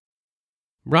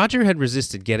 Roger had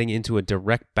resisted getting into a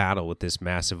direct battle with this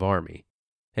massive army,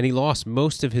 and he lost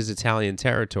most of his Italian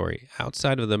territory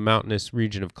outside of the mountainous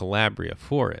region of Calabria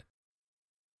for it.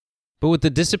 But with the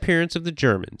disappearance of the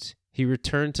Germans, he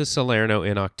returned to Salerno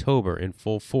in October in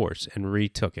full force and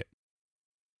retook it.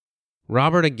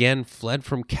 Robert again fled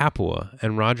from Capua,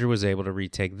 and Roger was able to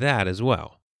retake that as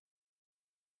well.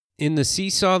 In the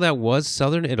seesaw that was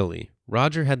southern Italy,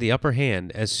 Roger had the upper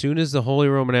hand as soon as the Holy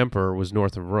Roman Emperor was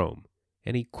north of Rome,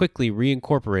 and he quickly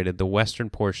reincorporated the western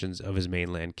portions of his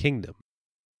mainland kingdom.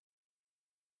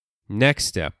 Next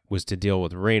step was to deal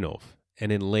with Rainulf,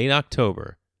 and in late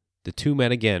October, the two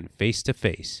met again face to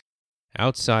face,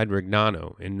 outside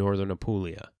Rignano in northern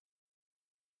Apulia.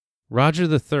 Roger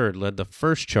III led the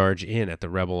first charge in at the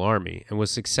rebel army and was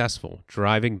successful,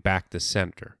 driving back the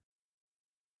center.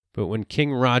 But when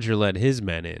King Roger led his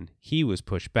men in, he was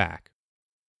pushed back.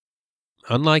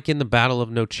 Unlike in the Battle of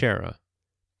Nocera,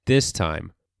 this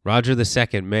time, Roger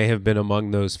II may have been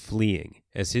among those fleeing,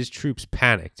 as his troops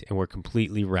panicked and were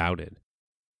completely routed.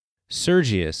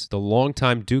 Sergius, the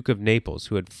longtime Duke of Naples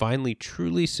who had finally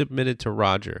truly submitted to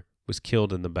Roger, was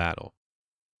killed in the battle.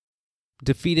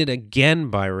 Defeated again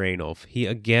by Rainulf, he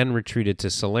again retreated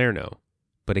to Salerno,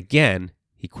 but again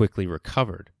he quickly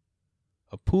recovered.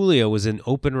 Apulia was in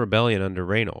open rebellion under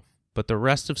Rainulf, but the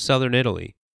rest of southern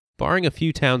Italy, barring a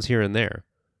few towns here and there,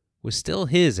 was still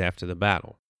his after the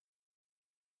battle.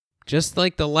 Just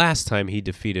like the last time he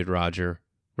defeated Roger,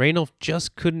 Rainulf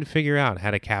just couldn't figure out how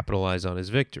to capitalize on his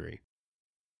victory.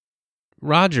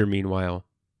 Roger, meanwhile,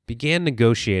 began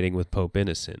negotiating with Pope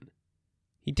Innocent.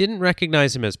 He didn't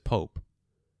recognize him as Pope,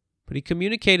 but he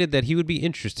communicated that he would be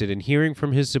interested in hearing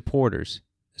from his supporters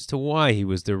as to why he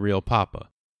was the real Papa.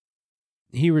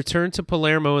 He returned to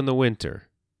Palermo in the winter,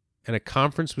 and a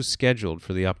conference was scheduled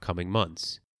for the upcoming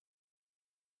months.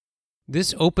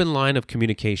 This open line of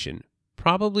communication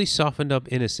probably softened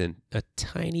up Innocent a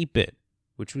tiny bit,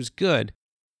 which was good,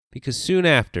 because soon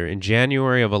after, in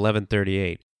January of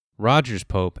 1138, Roger's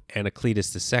Pope,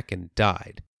 Anacletus II,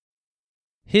 died.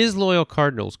 His loyal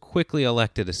cardinals quickly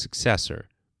elected a successor,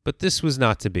 but this was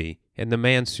not to be, and the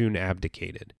man soon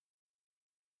abdicated.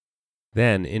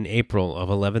 Then, in April of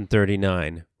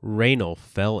 1139, Rainulf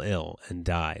fell ill and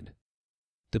died.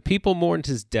 The people mourned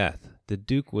his death. The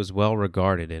Duke was well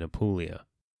regarded in Apulia.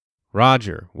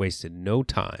 Roger wasted no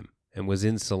time and was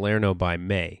in Salerno by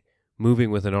May,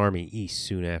 moving with an army east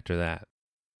soon after that.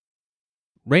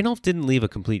 Rainulf didn't leave a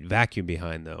complete vacuum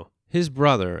behind, though. His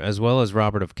brother, as well as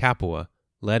Robert of Capua,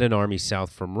 led an army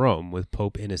south from Rome with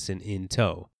Pope Innocent in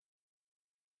tow.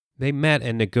 They met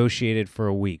and negotiated for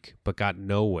a week, but got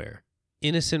nowhere.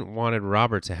 Innocent wanted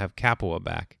Robert to have Capua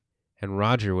back, and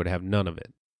Roger would have none of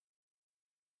it.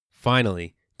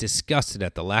 Finally, disgusted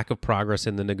at the lack of progress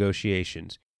in the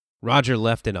negotiations, Roger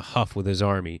left in a huff with his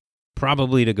army,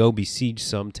 probably to go besiege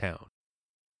some town.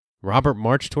 Robert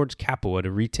marched towards Capua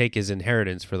to retake his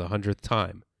inheritance for the 100th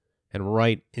time, and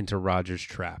right into Roger's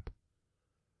trap.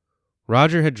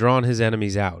 Roger had drawn his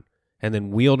enemies out, and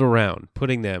then wheeled around,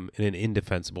 putting them in an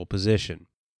indefensible position.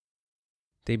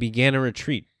 They began a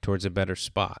retreat towards a better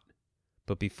spot,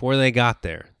 but before they got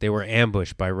there, they were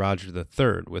ambushed by Roger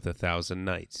III with 1,000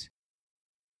 knights.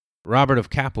 Robert of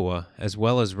Capua, as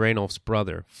well as Rainulf's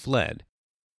brother, fled,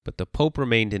 but the Pope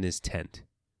remained in his tent.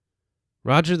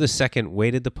 Roger II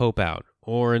waited the Pope out,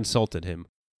 or insulted him,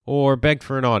 or begged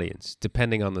for an audience,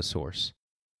 depending on the source.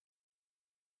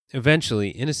 Eventually,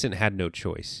 Innocent had no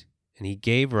choice, and he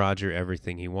gave Roger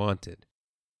everything he wanted.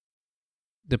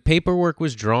 The paperwork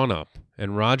was drawn up,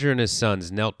 and Roger and his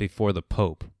sons knelt before the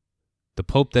Pope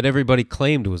that everybody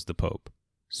claimed was the Pope,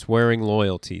 swearing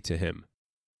loyalty to him.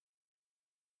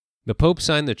 The Pope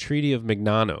signed the Treaty of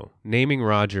Mignano, naming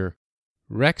Roger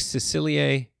Rex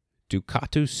Siciliae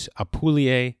Ducatus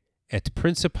Apuliae et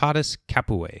Principatus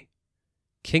Capuae,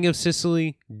 King of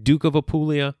Sicily, Duke of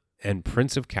Apulia, and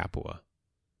Prince of Capua.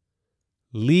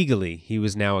 Legally, he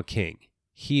was now a king.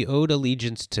 He owed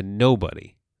allegiance to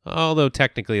nobody, although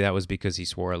technically that was because he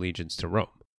swore allegiance to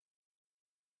Rome.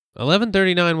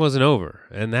 1139 wasn't over,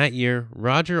 and that year,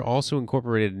 Roger also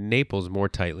incorporated Naples more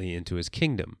tightly into his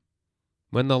kingdom.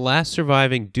 When the last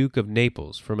surviving Duke of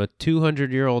Naples from a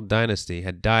 200-year-old dynasty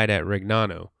had died at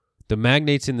Regnano, the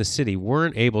magnates in the city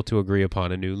weren't able to agree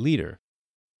upon a new leader.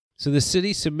 So the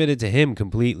city submitted to him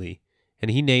completely,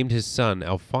 and he named his son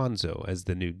Alfonso as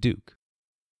the new duke.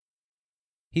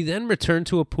 He then returned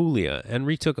to Apulia and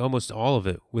retook almost all of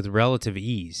it with relative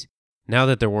ease, now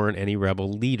that there weren't any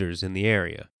rebel leaders in the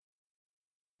area.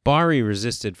 Bari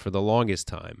resisted for the longest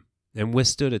time and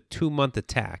withstood a 2-month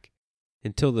attack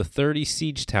until the 30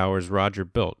 siege towers Roger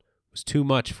built was too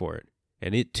much for it,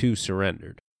 and it too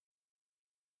surrendered.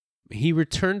 He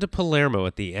returned to Palermo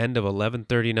at the end of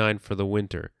 1139 for the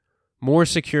winter, more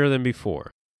secure than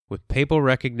before, with papal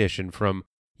recognition from,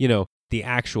 the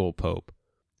actual pope,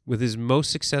 with his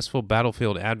most successful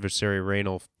battlefield adversary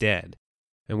Rainulf dead,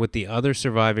 and with the other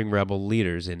surviving rebel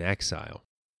leaders in exile.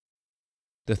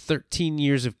 The 13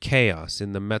 years of chaos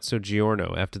in the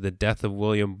Mezzogiorno after the death of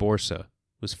William Borsa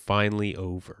was finally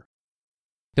over.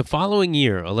 The following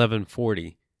year,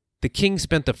 1140, the king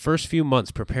spent the first few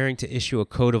months preparing to issue a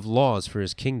code of laws for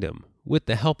his kingdom, with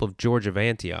the help of George of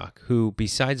Antioch, who,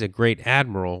 besides a great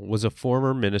admiral, was a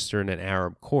former minister in an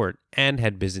Arab court and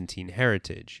had Byzantine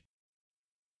heritage.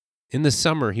 In the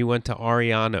summer, he went to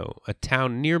Ariano, a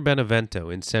town near Benevento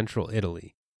in central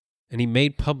Italy, and he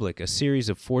made public a series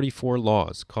of 44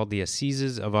 laws called the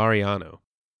Assizes of Ariano.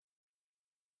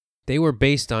 They were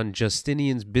based on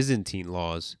Justinian's Byzantine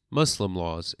laws, Muslim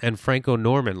laws, and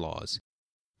Franco-Norman laws,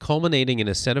 culminating in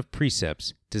a set of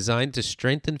precepts designed to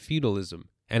strengthen feudalism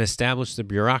and establish the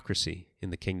bureaucracy in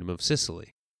the Kingdom of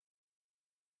Sicily.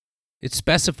 It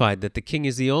specified that the king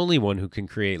is the only one who can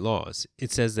create laws.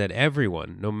 It says that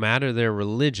everyone, no matter their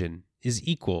religion, is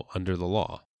equal under the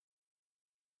law.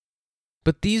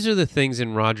 But these are the things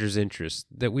in Roger's interest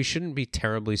that we shouldn't be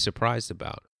terribly surprised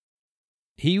about.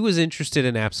 He was interested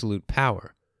in absolute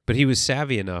power, but he was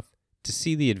savvy enough to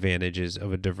see the advantages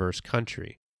of a diverse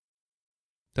country.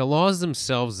 The laws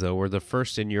themselves, though, were the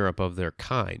first in Europe of their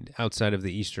kind, outside of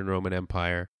the Eastern Roman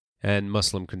Empire and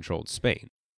Muslim-controlled Spain.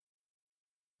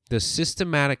 The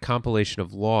systematic compilation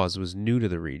of laws was new to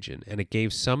the region, and it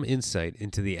gave some insight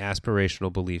into the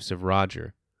aspirational beliefs of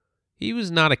Roger. He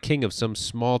was not a king of some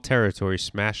small territory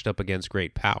smashed up against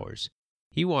great powers.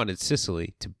 He wanted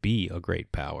Sicily to be a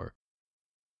great power.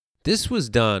 This was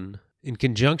done in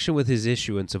conjunction with his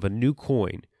issuance of a new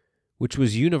coin, which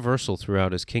was universal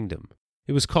throughout his kingdom.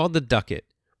 It was called the ducat,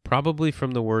 probably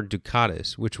from the word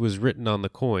ducatus, which was written on the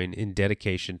coin in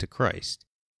dedication to Christ.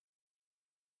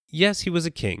 Yes, he was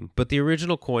a king, but the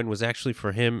original coin was actually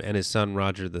for him and his son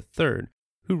Roger III,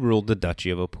 who ruled the Duchy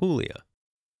of Apulia.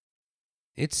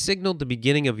 It signaled the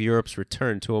beginning of Europe's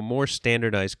return to a more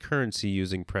standardized currency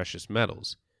using precious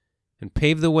metals, and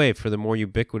paved the way for the more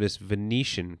ubiquitous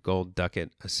Venetian gold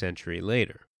ducat a century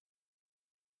later.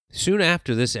 Soon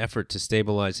after this effort to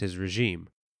stabilize his regime,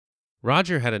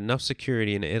 Roger had enough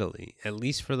security in Italy, at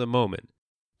least for the moment,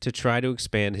 to try to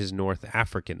expand his North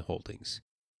African holdings.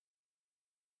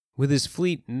 With his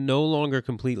fleet no longer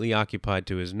completely occupied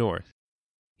to his north,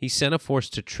 he sent a force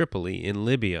to Tripoli in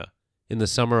Libya in the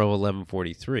summer of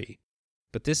 1143,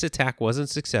 but this attack wasn't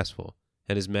successful,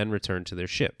 and his men returned to their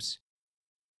ships.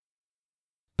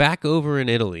 Back over in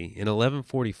Italy in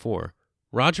 1144,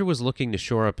 Roger was looking to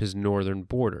shore up his northern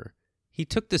border. He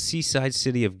took the seaside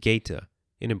city of Gaeta,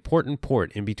 an important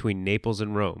port in between Naples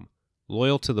and Rome,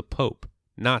 loyal to the Pope,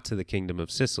 not to the Kingdom of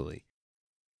Sicily.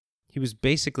 He was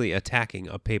basically attacking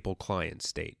a papal client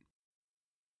state.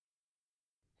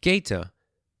 Gaeta,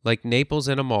 like Naples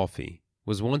and Amalfi,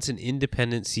 was once an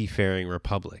independent seafaring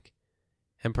republic,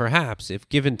 and perhaps, if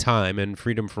given time and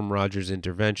freedom from Roger's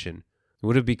intervention,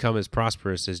 would have become as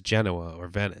prosperous as Genoa or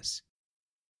Venice.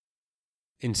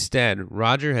 Instead,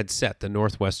 Roger had set the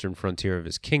northwestern frontier of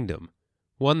his kingdom,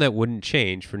 one that wouldn't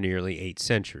change for nearly 8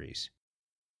 centuries.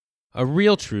 A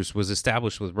real truce was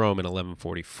established with Rome in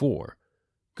 1144.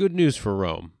 Good news for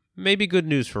Rome, maybe good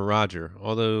news for Roger,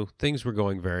 although things were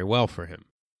going very well for him.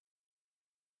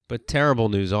 But terrible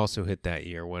news also hit that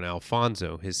year when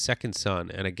Alfonso, his second son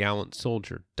and a gallant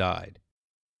soldier, died.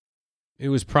 It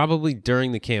was probably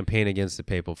during the campaign against the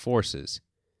papal forces,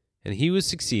 and he was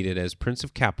succeeded as Prince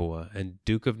of Capua and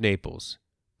Duke of Naples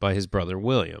by his brother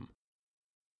William.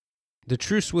 The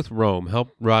truce with Rome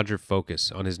helped Roger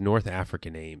focus on his North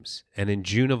African aims, and in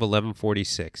June of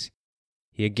 1146,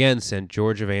 he again sent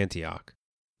George of Antioch,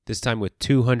 this time with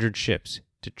 200 ships,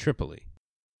 to Tripoli.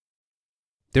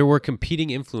 There were competing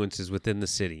influences within the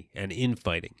city and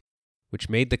infighting, which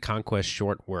made the conquest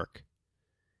short work.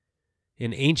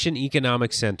 An ancient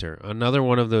economic center, another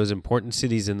one of those important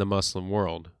cities in the Muslim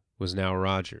world, was now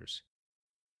Roger's.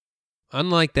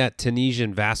 Unlike that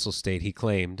Tunisian vassal state he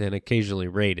claimed and occasionally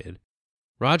raided,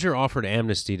 Roger offered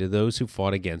amnesty to those who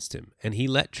fought against him, and he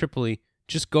let Tripoli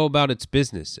just go about its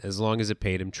business as long as it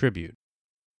paid him tribute.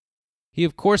 He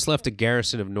of course left a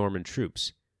garrison of Norman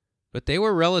troops, but they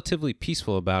were relatively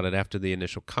peaceful about it after the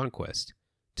initial conquest,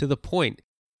 to the point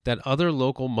that other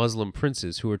local Muslim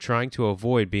princes who were trying to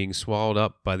avoid being swallowed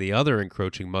up by the other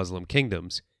encroaching Muslim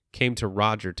kingdoms came to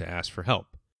Roger to ask for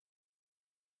help.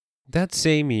 That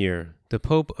same year, the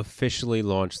Pope officially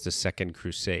launched the Second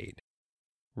Crusade.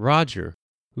 Roger,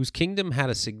 whose kingdom had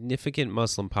a significant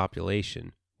Muslim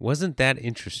population, wasn't that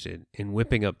interested in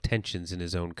whipping up tensions in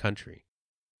his own country.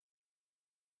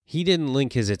 He didn't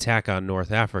link his attack on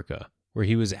North Africa, where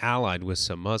he was allied with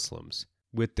some Muslims,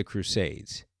 with the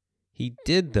Crusades. He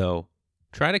did, though,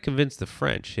 try to convince the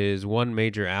French, his one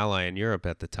major ally in Europe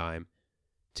at the time,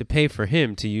 to pay for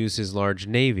him to use his large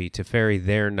navy to ferry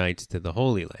their knights to the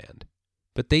Holy Land.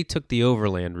 But they took the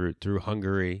overland route through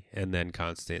Hungary and then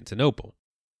Constantinople.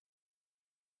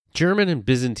 German and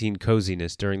Byzantine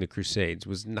coziness during the Crusades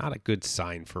was not a good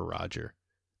sign for Roger.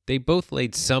 They both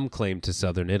laid some claim to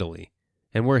southern Italy,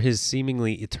 and were his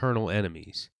seemingly eternal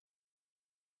enemies.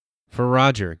 For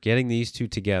Roger, getting these two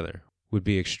together would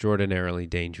be extraordinarily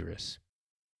dangerous.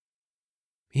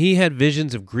 He had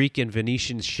visions of Greek and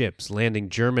Venetian ships landing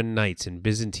German knights and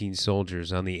Byzantine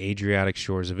soldiers on the Adriatic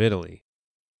shores of Italy,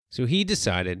 so he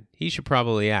decided he should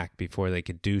probably act before they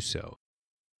could do so.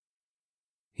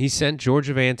 He sent George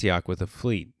of Antioch with a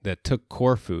fleet that took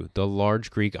Corfu, the large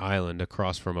Greek island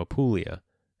across from Apulia,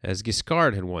 as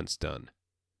Guiscard had once done.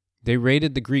 They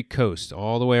raided the Greek coast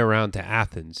all the way around to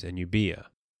Athens and Euboea.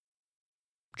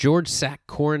 George sacked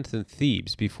Corinth and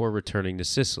Thebes before returning to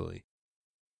Sicily.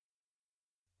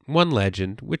 One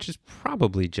legend, which is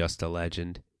probably just a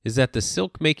legend, is that the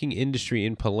silk-making industry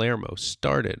in Palermo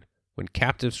started when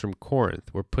captives from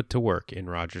Corinth were put to work in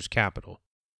Roger's capital.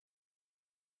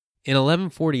 In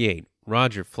 1148,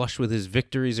 Roger, flushed with his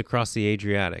victories across the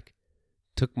Adriatic,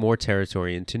 took more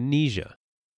territory in Tunisia.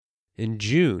 In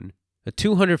June, A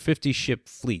 250-ship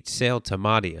fleet sailed to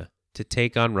Mahdia to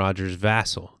take on Roger's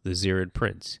vassal, the Zirid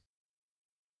prince.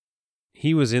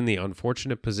 He was in the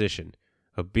unfortunate position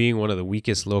of being one of the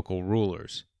weakest local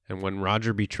rulers, and when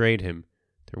Roger betrayed him,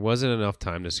 there wasn't enough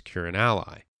time to secure an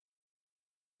ally.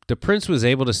 The prince was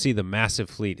able to see the massive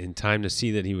fleet in time to see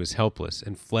that he was helpless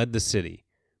and fled the city,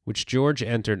 which George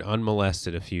entered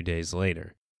unmolested a few days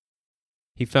later.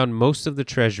 He found most of the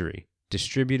treasury,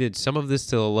 distributed some of this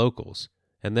to the locals,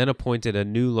 and then appointed a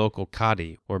new local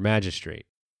Qadi, or magistrate.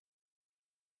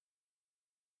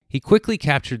 He quickly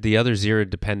captured the other Zirid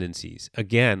dependencies,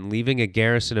 again leaving a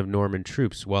garrison of Norman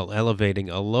troops while elevating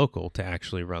a local to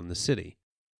actually run the city.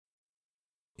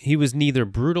 He was neither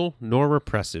brutal nor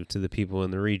repressive to the people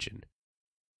in the region.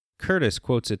 Curtis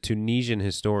quotes a Tunisian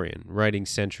historian, writing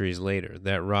centuries later,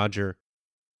 that Roger,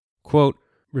 quote,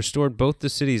 restored both the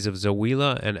cities of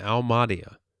Zawila and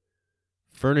Al-Mahdia,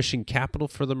 furnishing capital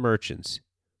for the merchants,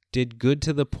 did good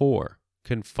to the poor,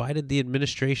 confided the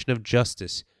administration of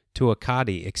justice to a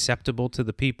Qadi acceptable to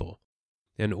the people,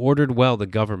 and ordered well the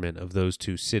government of those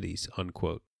two cities,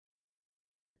 unquote.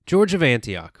 George of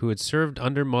Antioch, who had served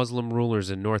under Muslim rulers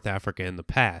in North Africa in the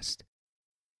past,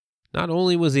 not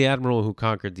only was the admiral who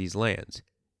conquered these lands,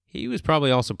 he was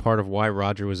probably also part of why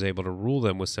Roger was able to rule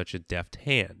them with such a deft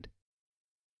hand.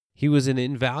 He was an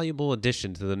invaluable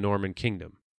addition to the Norman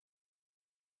kingdom.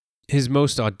 His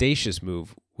most audacious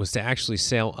move was to actually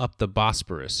sail up the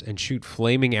Bosporus and shoot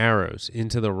flaming arrows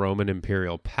into the Roman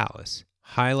imperial palace,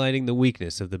 highlighting the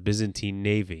weakness of the Byzantine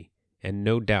navy and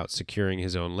no doubt securing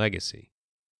his own legacy.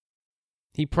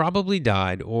 He probably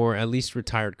died, or at least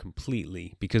retired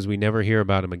completely, because we never hear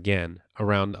about him again,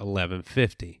 around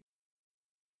 1150.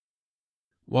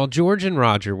 While George and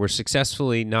Roger were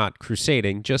successfully not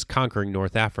crusading, just conquering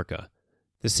North Africa,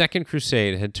 the Second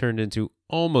Crusade had turned into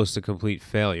almost a complete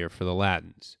failure for the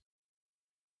Latins.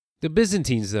 The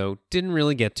Byzantines, though, didn't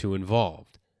really get too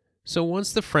involved. So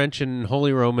once the French and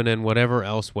Holy Roman and whatever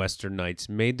else Western knights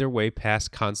made their way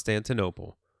past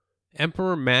Constantinople,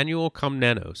 Emperor Manuel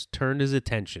Komnenos turned his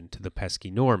attention to the pesky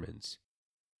Normans.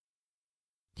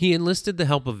 He enlisted the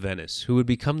help of Venice, who would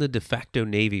become the de facto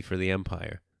navy for the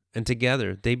empire, and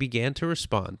together they began to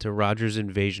respond to Roger's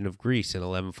invasion of Greece in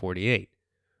 1148,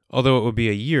 although it would be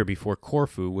a year before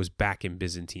Corfu was back in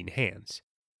Byzantine hands.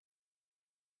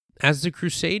 As the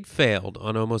crusade failed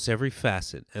on almost every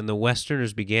facet and the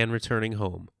Westerners began returning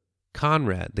home,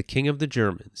 Conrad, the king of the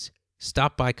Germans,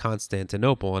 stopped by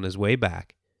Constantinople on his way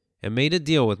back and made a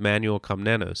deal with Manuel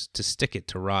Komnenos to stick it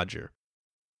to Roger.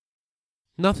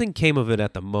 Nothing came of it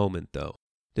at the moment, though.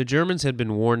 The Germans had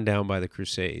been worn down by the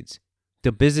Crusades,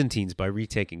 the Byzantines by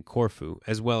retaking Corfu,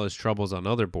 as well as troubles on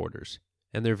other borders,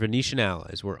 and their Venetian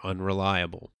allies were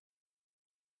unreliable.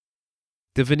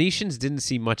 The Venetians didn't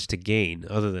see much to gain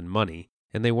other than money,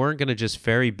 and they weren't going to just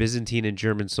ferry Byzantine and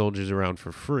German soldiers around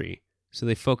for free, so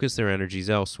they focused their energies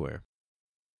elsewhere.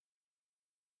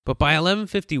 But by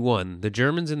 1151, the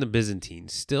Germans and the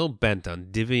Byzantines, still bent on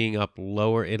divvying up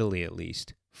Lower Italy at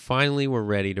least, finally were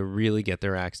ready to really get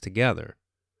their acts together.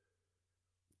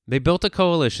 They built a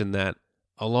coalition that,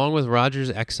 along with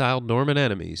Roger's exiled Norman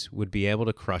enemies, would be able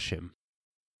to crush him.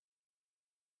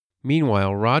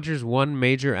 Meanwhile, Roger's one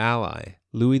major ally,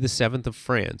 Louis VII of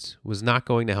France, was not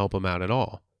going to help him out at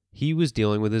all. He was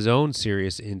dealing with his own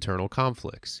serious internal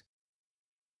conflicts.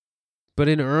 But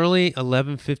in early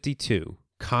 1152,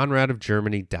 Conrad of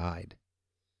Germany died.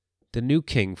 The new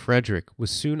king, Frederick,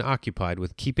 was soon occupied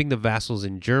with keeping the vassals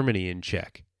in Germany in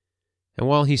check, and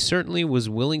while he certainly was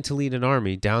willing to lead an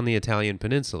army down the Italian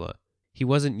peninsula, he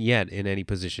wasn't yet in any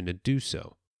position to do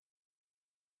so.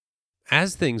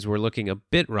 As things were looking a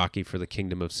bit rocky for the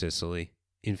Kingdom of Sicily,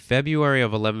 in February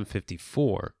of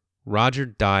 1154, Roger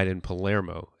died in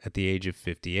Palermo at the age of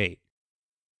 58.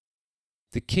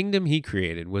 The kingdom he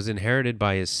created was inherited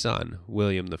by his son,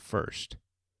 William I.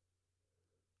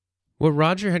 What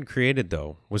Roger had created,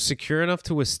 though, was secure enough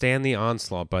to withstand the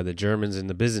onslaught by the Germans and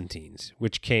the Byzantines,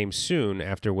 which came soon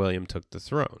after William took the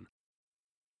throne.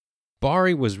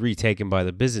 Bari was retaken by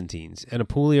the Byzantines, and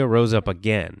Apulia rose up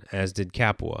again, as did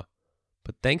Capua.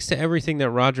 But thanks to everything that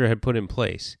Roger had put in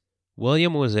place,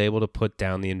 William was able to put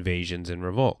down the invasions and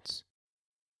revolts.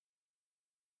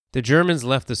 The Germans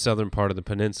left the southern part of the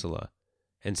peninsula,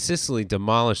 and Sicily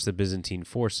demolished the Byzantine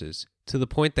forces, to the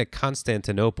point that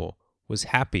Constantinople was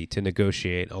happy to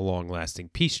negotiate a long-lasting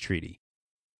peace treaty.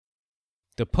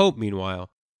 The Pope, meanwhile,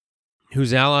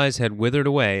 whose allies had withered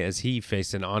away as he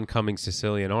faced an oncoming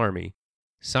Sicilian army,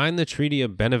 signed the Treaty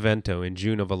of Benevento in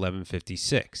June of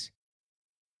 1156.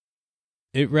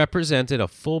 It represented a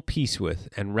full peace with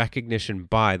and recognition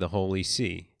by the Holy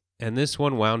See, and this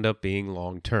one wound up being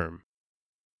long-term.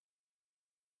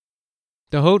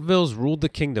 The Hautevilles ruled the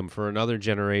kingdom for another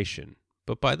generation,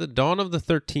 but by the dawn of the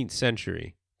 13th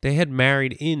century, they had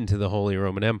married into the Holy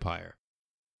Roman Empire.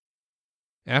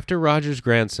 After Roger's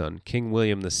grandson, King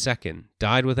William II,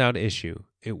 died without issue,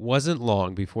 it wasn't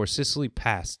long before Sicily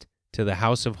passed to the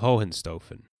House of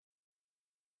Hohenstaufen.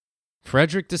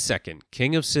 Frederick II,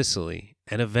 King of Sicily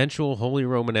and eventual Holy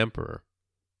Roman Emperor,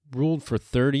 ruled for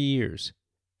 30 years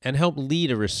and helped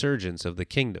lead a resurgence of the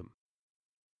kingdom.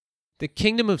 The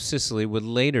Kingdom of Sicily would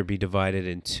later be divided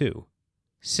in two.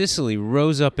 Sicily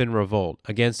rose up in revolt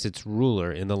against its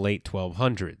ruler in the late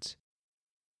 1200s.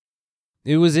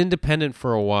 It was independent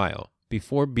for a while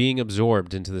before being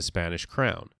absorbed into the Spanish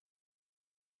crown.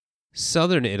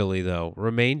 Southern Italy, though,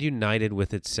 remained united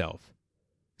with itself,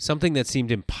 something that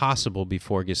seemed impossible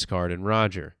before Guiscard and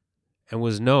Roger, and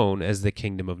was known as the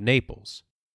Kingdom of Naples.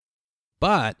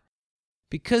 But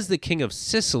because the King of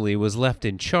Sicily was left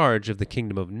in charge of the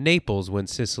Kingdom of Naples when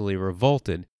Sicily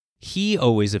revolted, he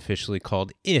always officially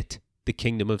called it the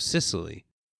Kingdom of Sicily.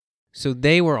 So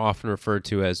they were often referred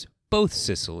to as both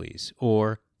Sicilies,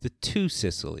 or the two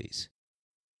Sicilies.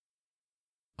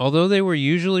 Although they were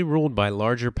usually ruled by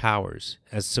larger powers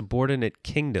as subordinate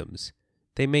kingdoms,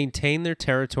 they maintained their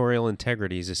territorial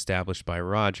integrities established by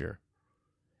Roger.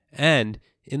 And,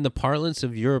 in the parlance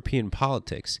of European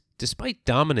politics, despite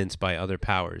dominance by other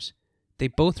powers, they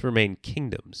both remained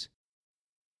kingdoms.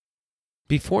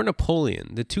 Before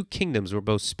Napoleon, the two kingdoms were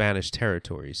both Spanish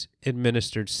territories,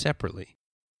 administered separately.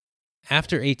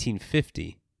 After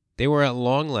 1850, they were at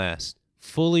long last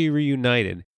fully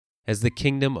reunited as the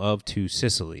Kingdom of Two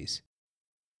Sicilies.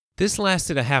 This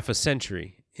lasted a half a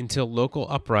century, until local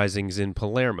uprisings in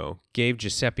Palermo gave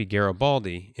Giuseppe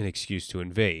Garibaldi an excuse to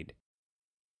invade.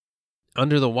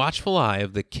 Under the watchful eye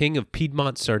of the King of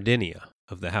Piedmont Sardinia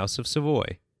of the House of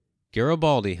Savoy,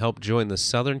 Garibaldi helped join the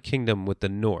southern kingdom with the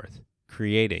north,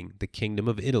 creating the Kingdom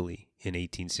of Italy in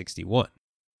 1861.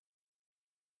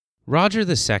 Roger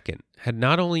II had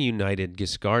not only united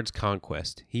Guiscard's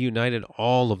conquest, he united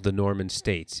all of the Norman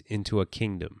states into a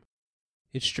kingdom.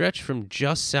 It stretched from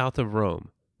just south of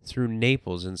Rome, through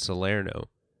Naples and Salerno,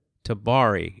 to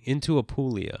Bari into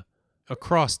Apulia,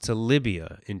 across to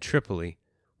Libya in Tripoli,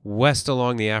 west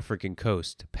along the African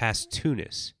coast, past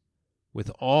Tunis, with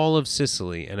all of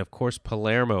Sicily and of course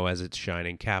Palermo as its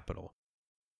shining capital.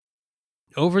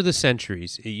 Over the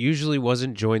centuries, it usually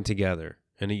wasn't joined together,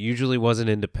 and it usually wasn't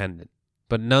independent,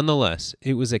 but nonetheless,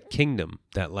 it was a kingdom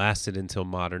that lasted until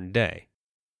modern day.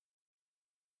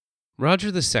 Roger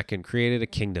II created a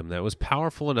kingdom that was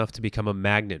powerful enough to become a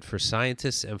magnet for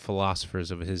scientists and philosophers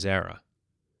of his era.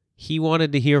 He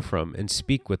wanted to hear from and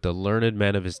speak with the learned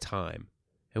men of his time,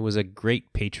 and was a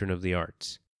great patron of the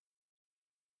arts.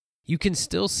 You can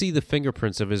still see the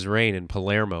fingerprints of his reign in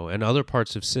Palermo and other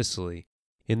parts of Sicily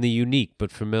in the unique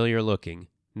but familiar-looking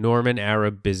Norman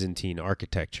Arab Byzantine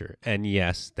architecture, and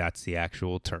yes, that's the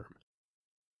actual term.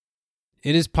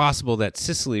 It is possible that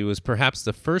Sicily was perhaps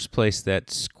the first place that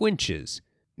squinches,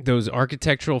 those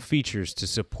architectural features to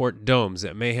support domes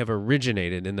that may have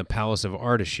originated in the Palace of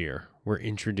Ardashir, were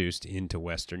introduced into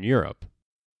Western Europe.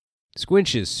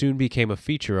 Squinches soon became a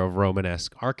feature of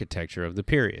Romanesque architecture of the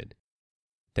period.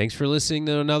 Thanks for listening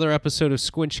to another episode of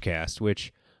Squinchcast,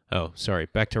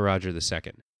 back to Roger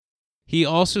II. He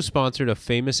also sponsored a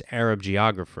famous Arab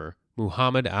geographer,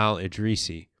 Muhammad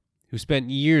al-Idrisi, who spent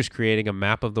years creating a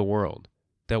map of the world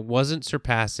that wasn't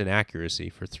surpassed in accuracy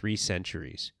for 3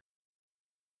 centuries.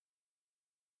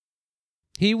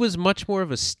 He was much more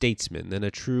of a statesman than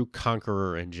a true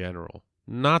conqueror and general,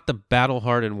 not the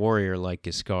battle-hardened warrior like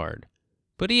Guiscard,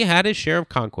 but he had his share of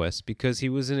conquests because he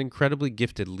was an incredibly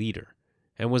gifted leader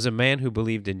and was a man who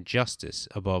believed in justice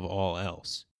above all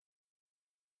else.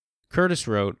 Curtis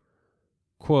wrote,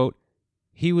 quote,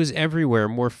 "He was everywhere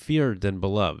more feared than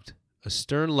beloved, a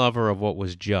stern lover of what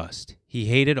was just. He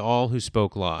hated all who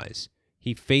spoke lies.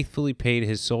 He faithfully paid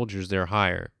his soldiers their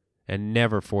hire and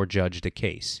never forejudged a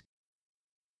case.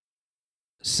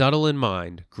 Subtle in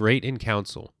mind, great in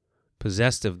counsel,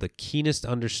 possessed of the keenest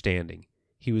understanding,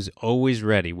 he was always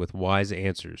ready with wise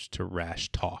answers to rash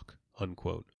talk."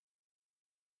 Unquote.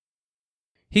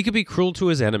 He could be cruel to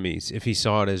his enemies if he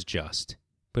saw it as just,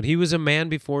 but he was a man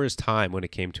before his time when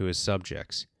it came to his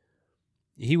subjects.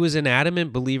 He was an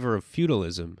adamant believer of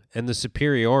feudalism and the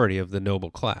superiority of the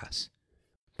noble class.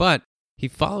 But he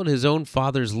followed his own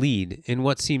father's lead in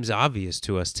what seems obvious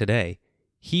to us today.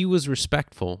 He was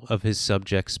respectful of his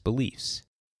subjects' beliefs.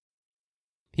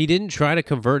 He didn't try to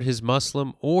convert his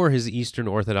Muslim or his Eastern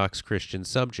Orthodox Christian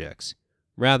subjects.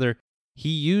 Rather, he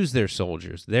used their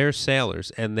soldiers, their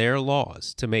sailors, and their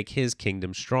laws to make his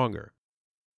kingdom stronger.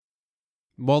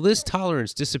 While this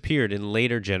tolerance disappeared in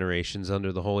later generations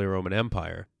under the Holy Roman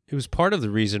Empire, it was part of the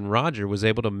reason Roger was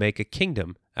able to make a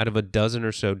kingdom out of a dozen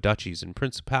or so duchies and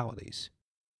principalities.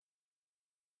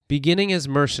 Beginning as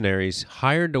mercenaries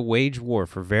hired to wage war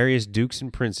for various dukes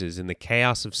and princes in the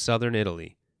chaos of southern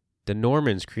Italy, the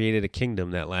Normans created a kingdom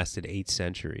that lasted 8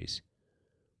 centuries.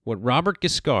 What Robert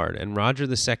Guiscard and Roger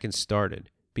II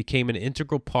started became an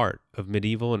integral part of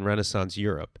medieval and Renaissance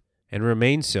Europe, and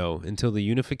remained so until the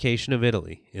unification of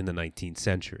Italy in the 19th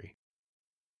century.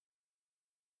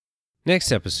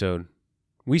 Next episode,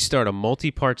 we start a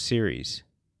multi-part series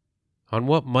on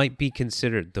what might be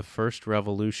considered the first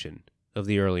revolution of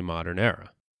the early modern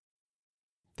era.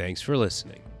 Thanks for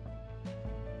listening.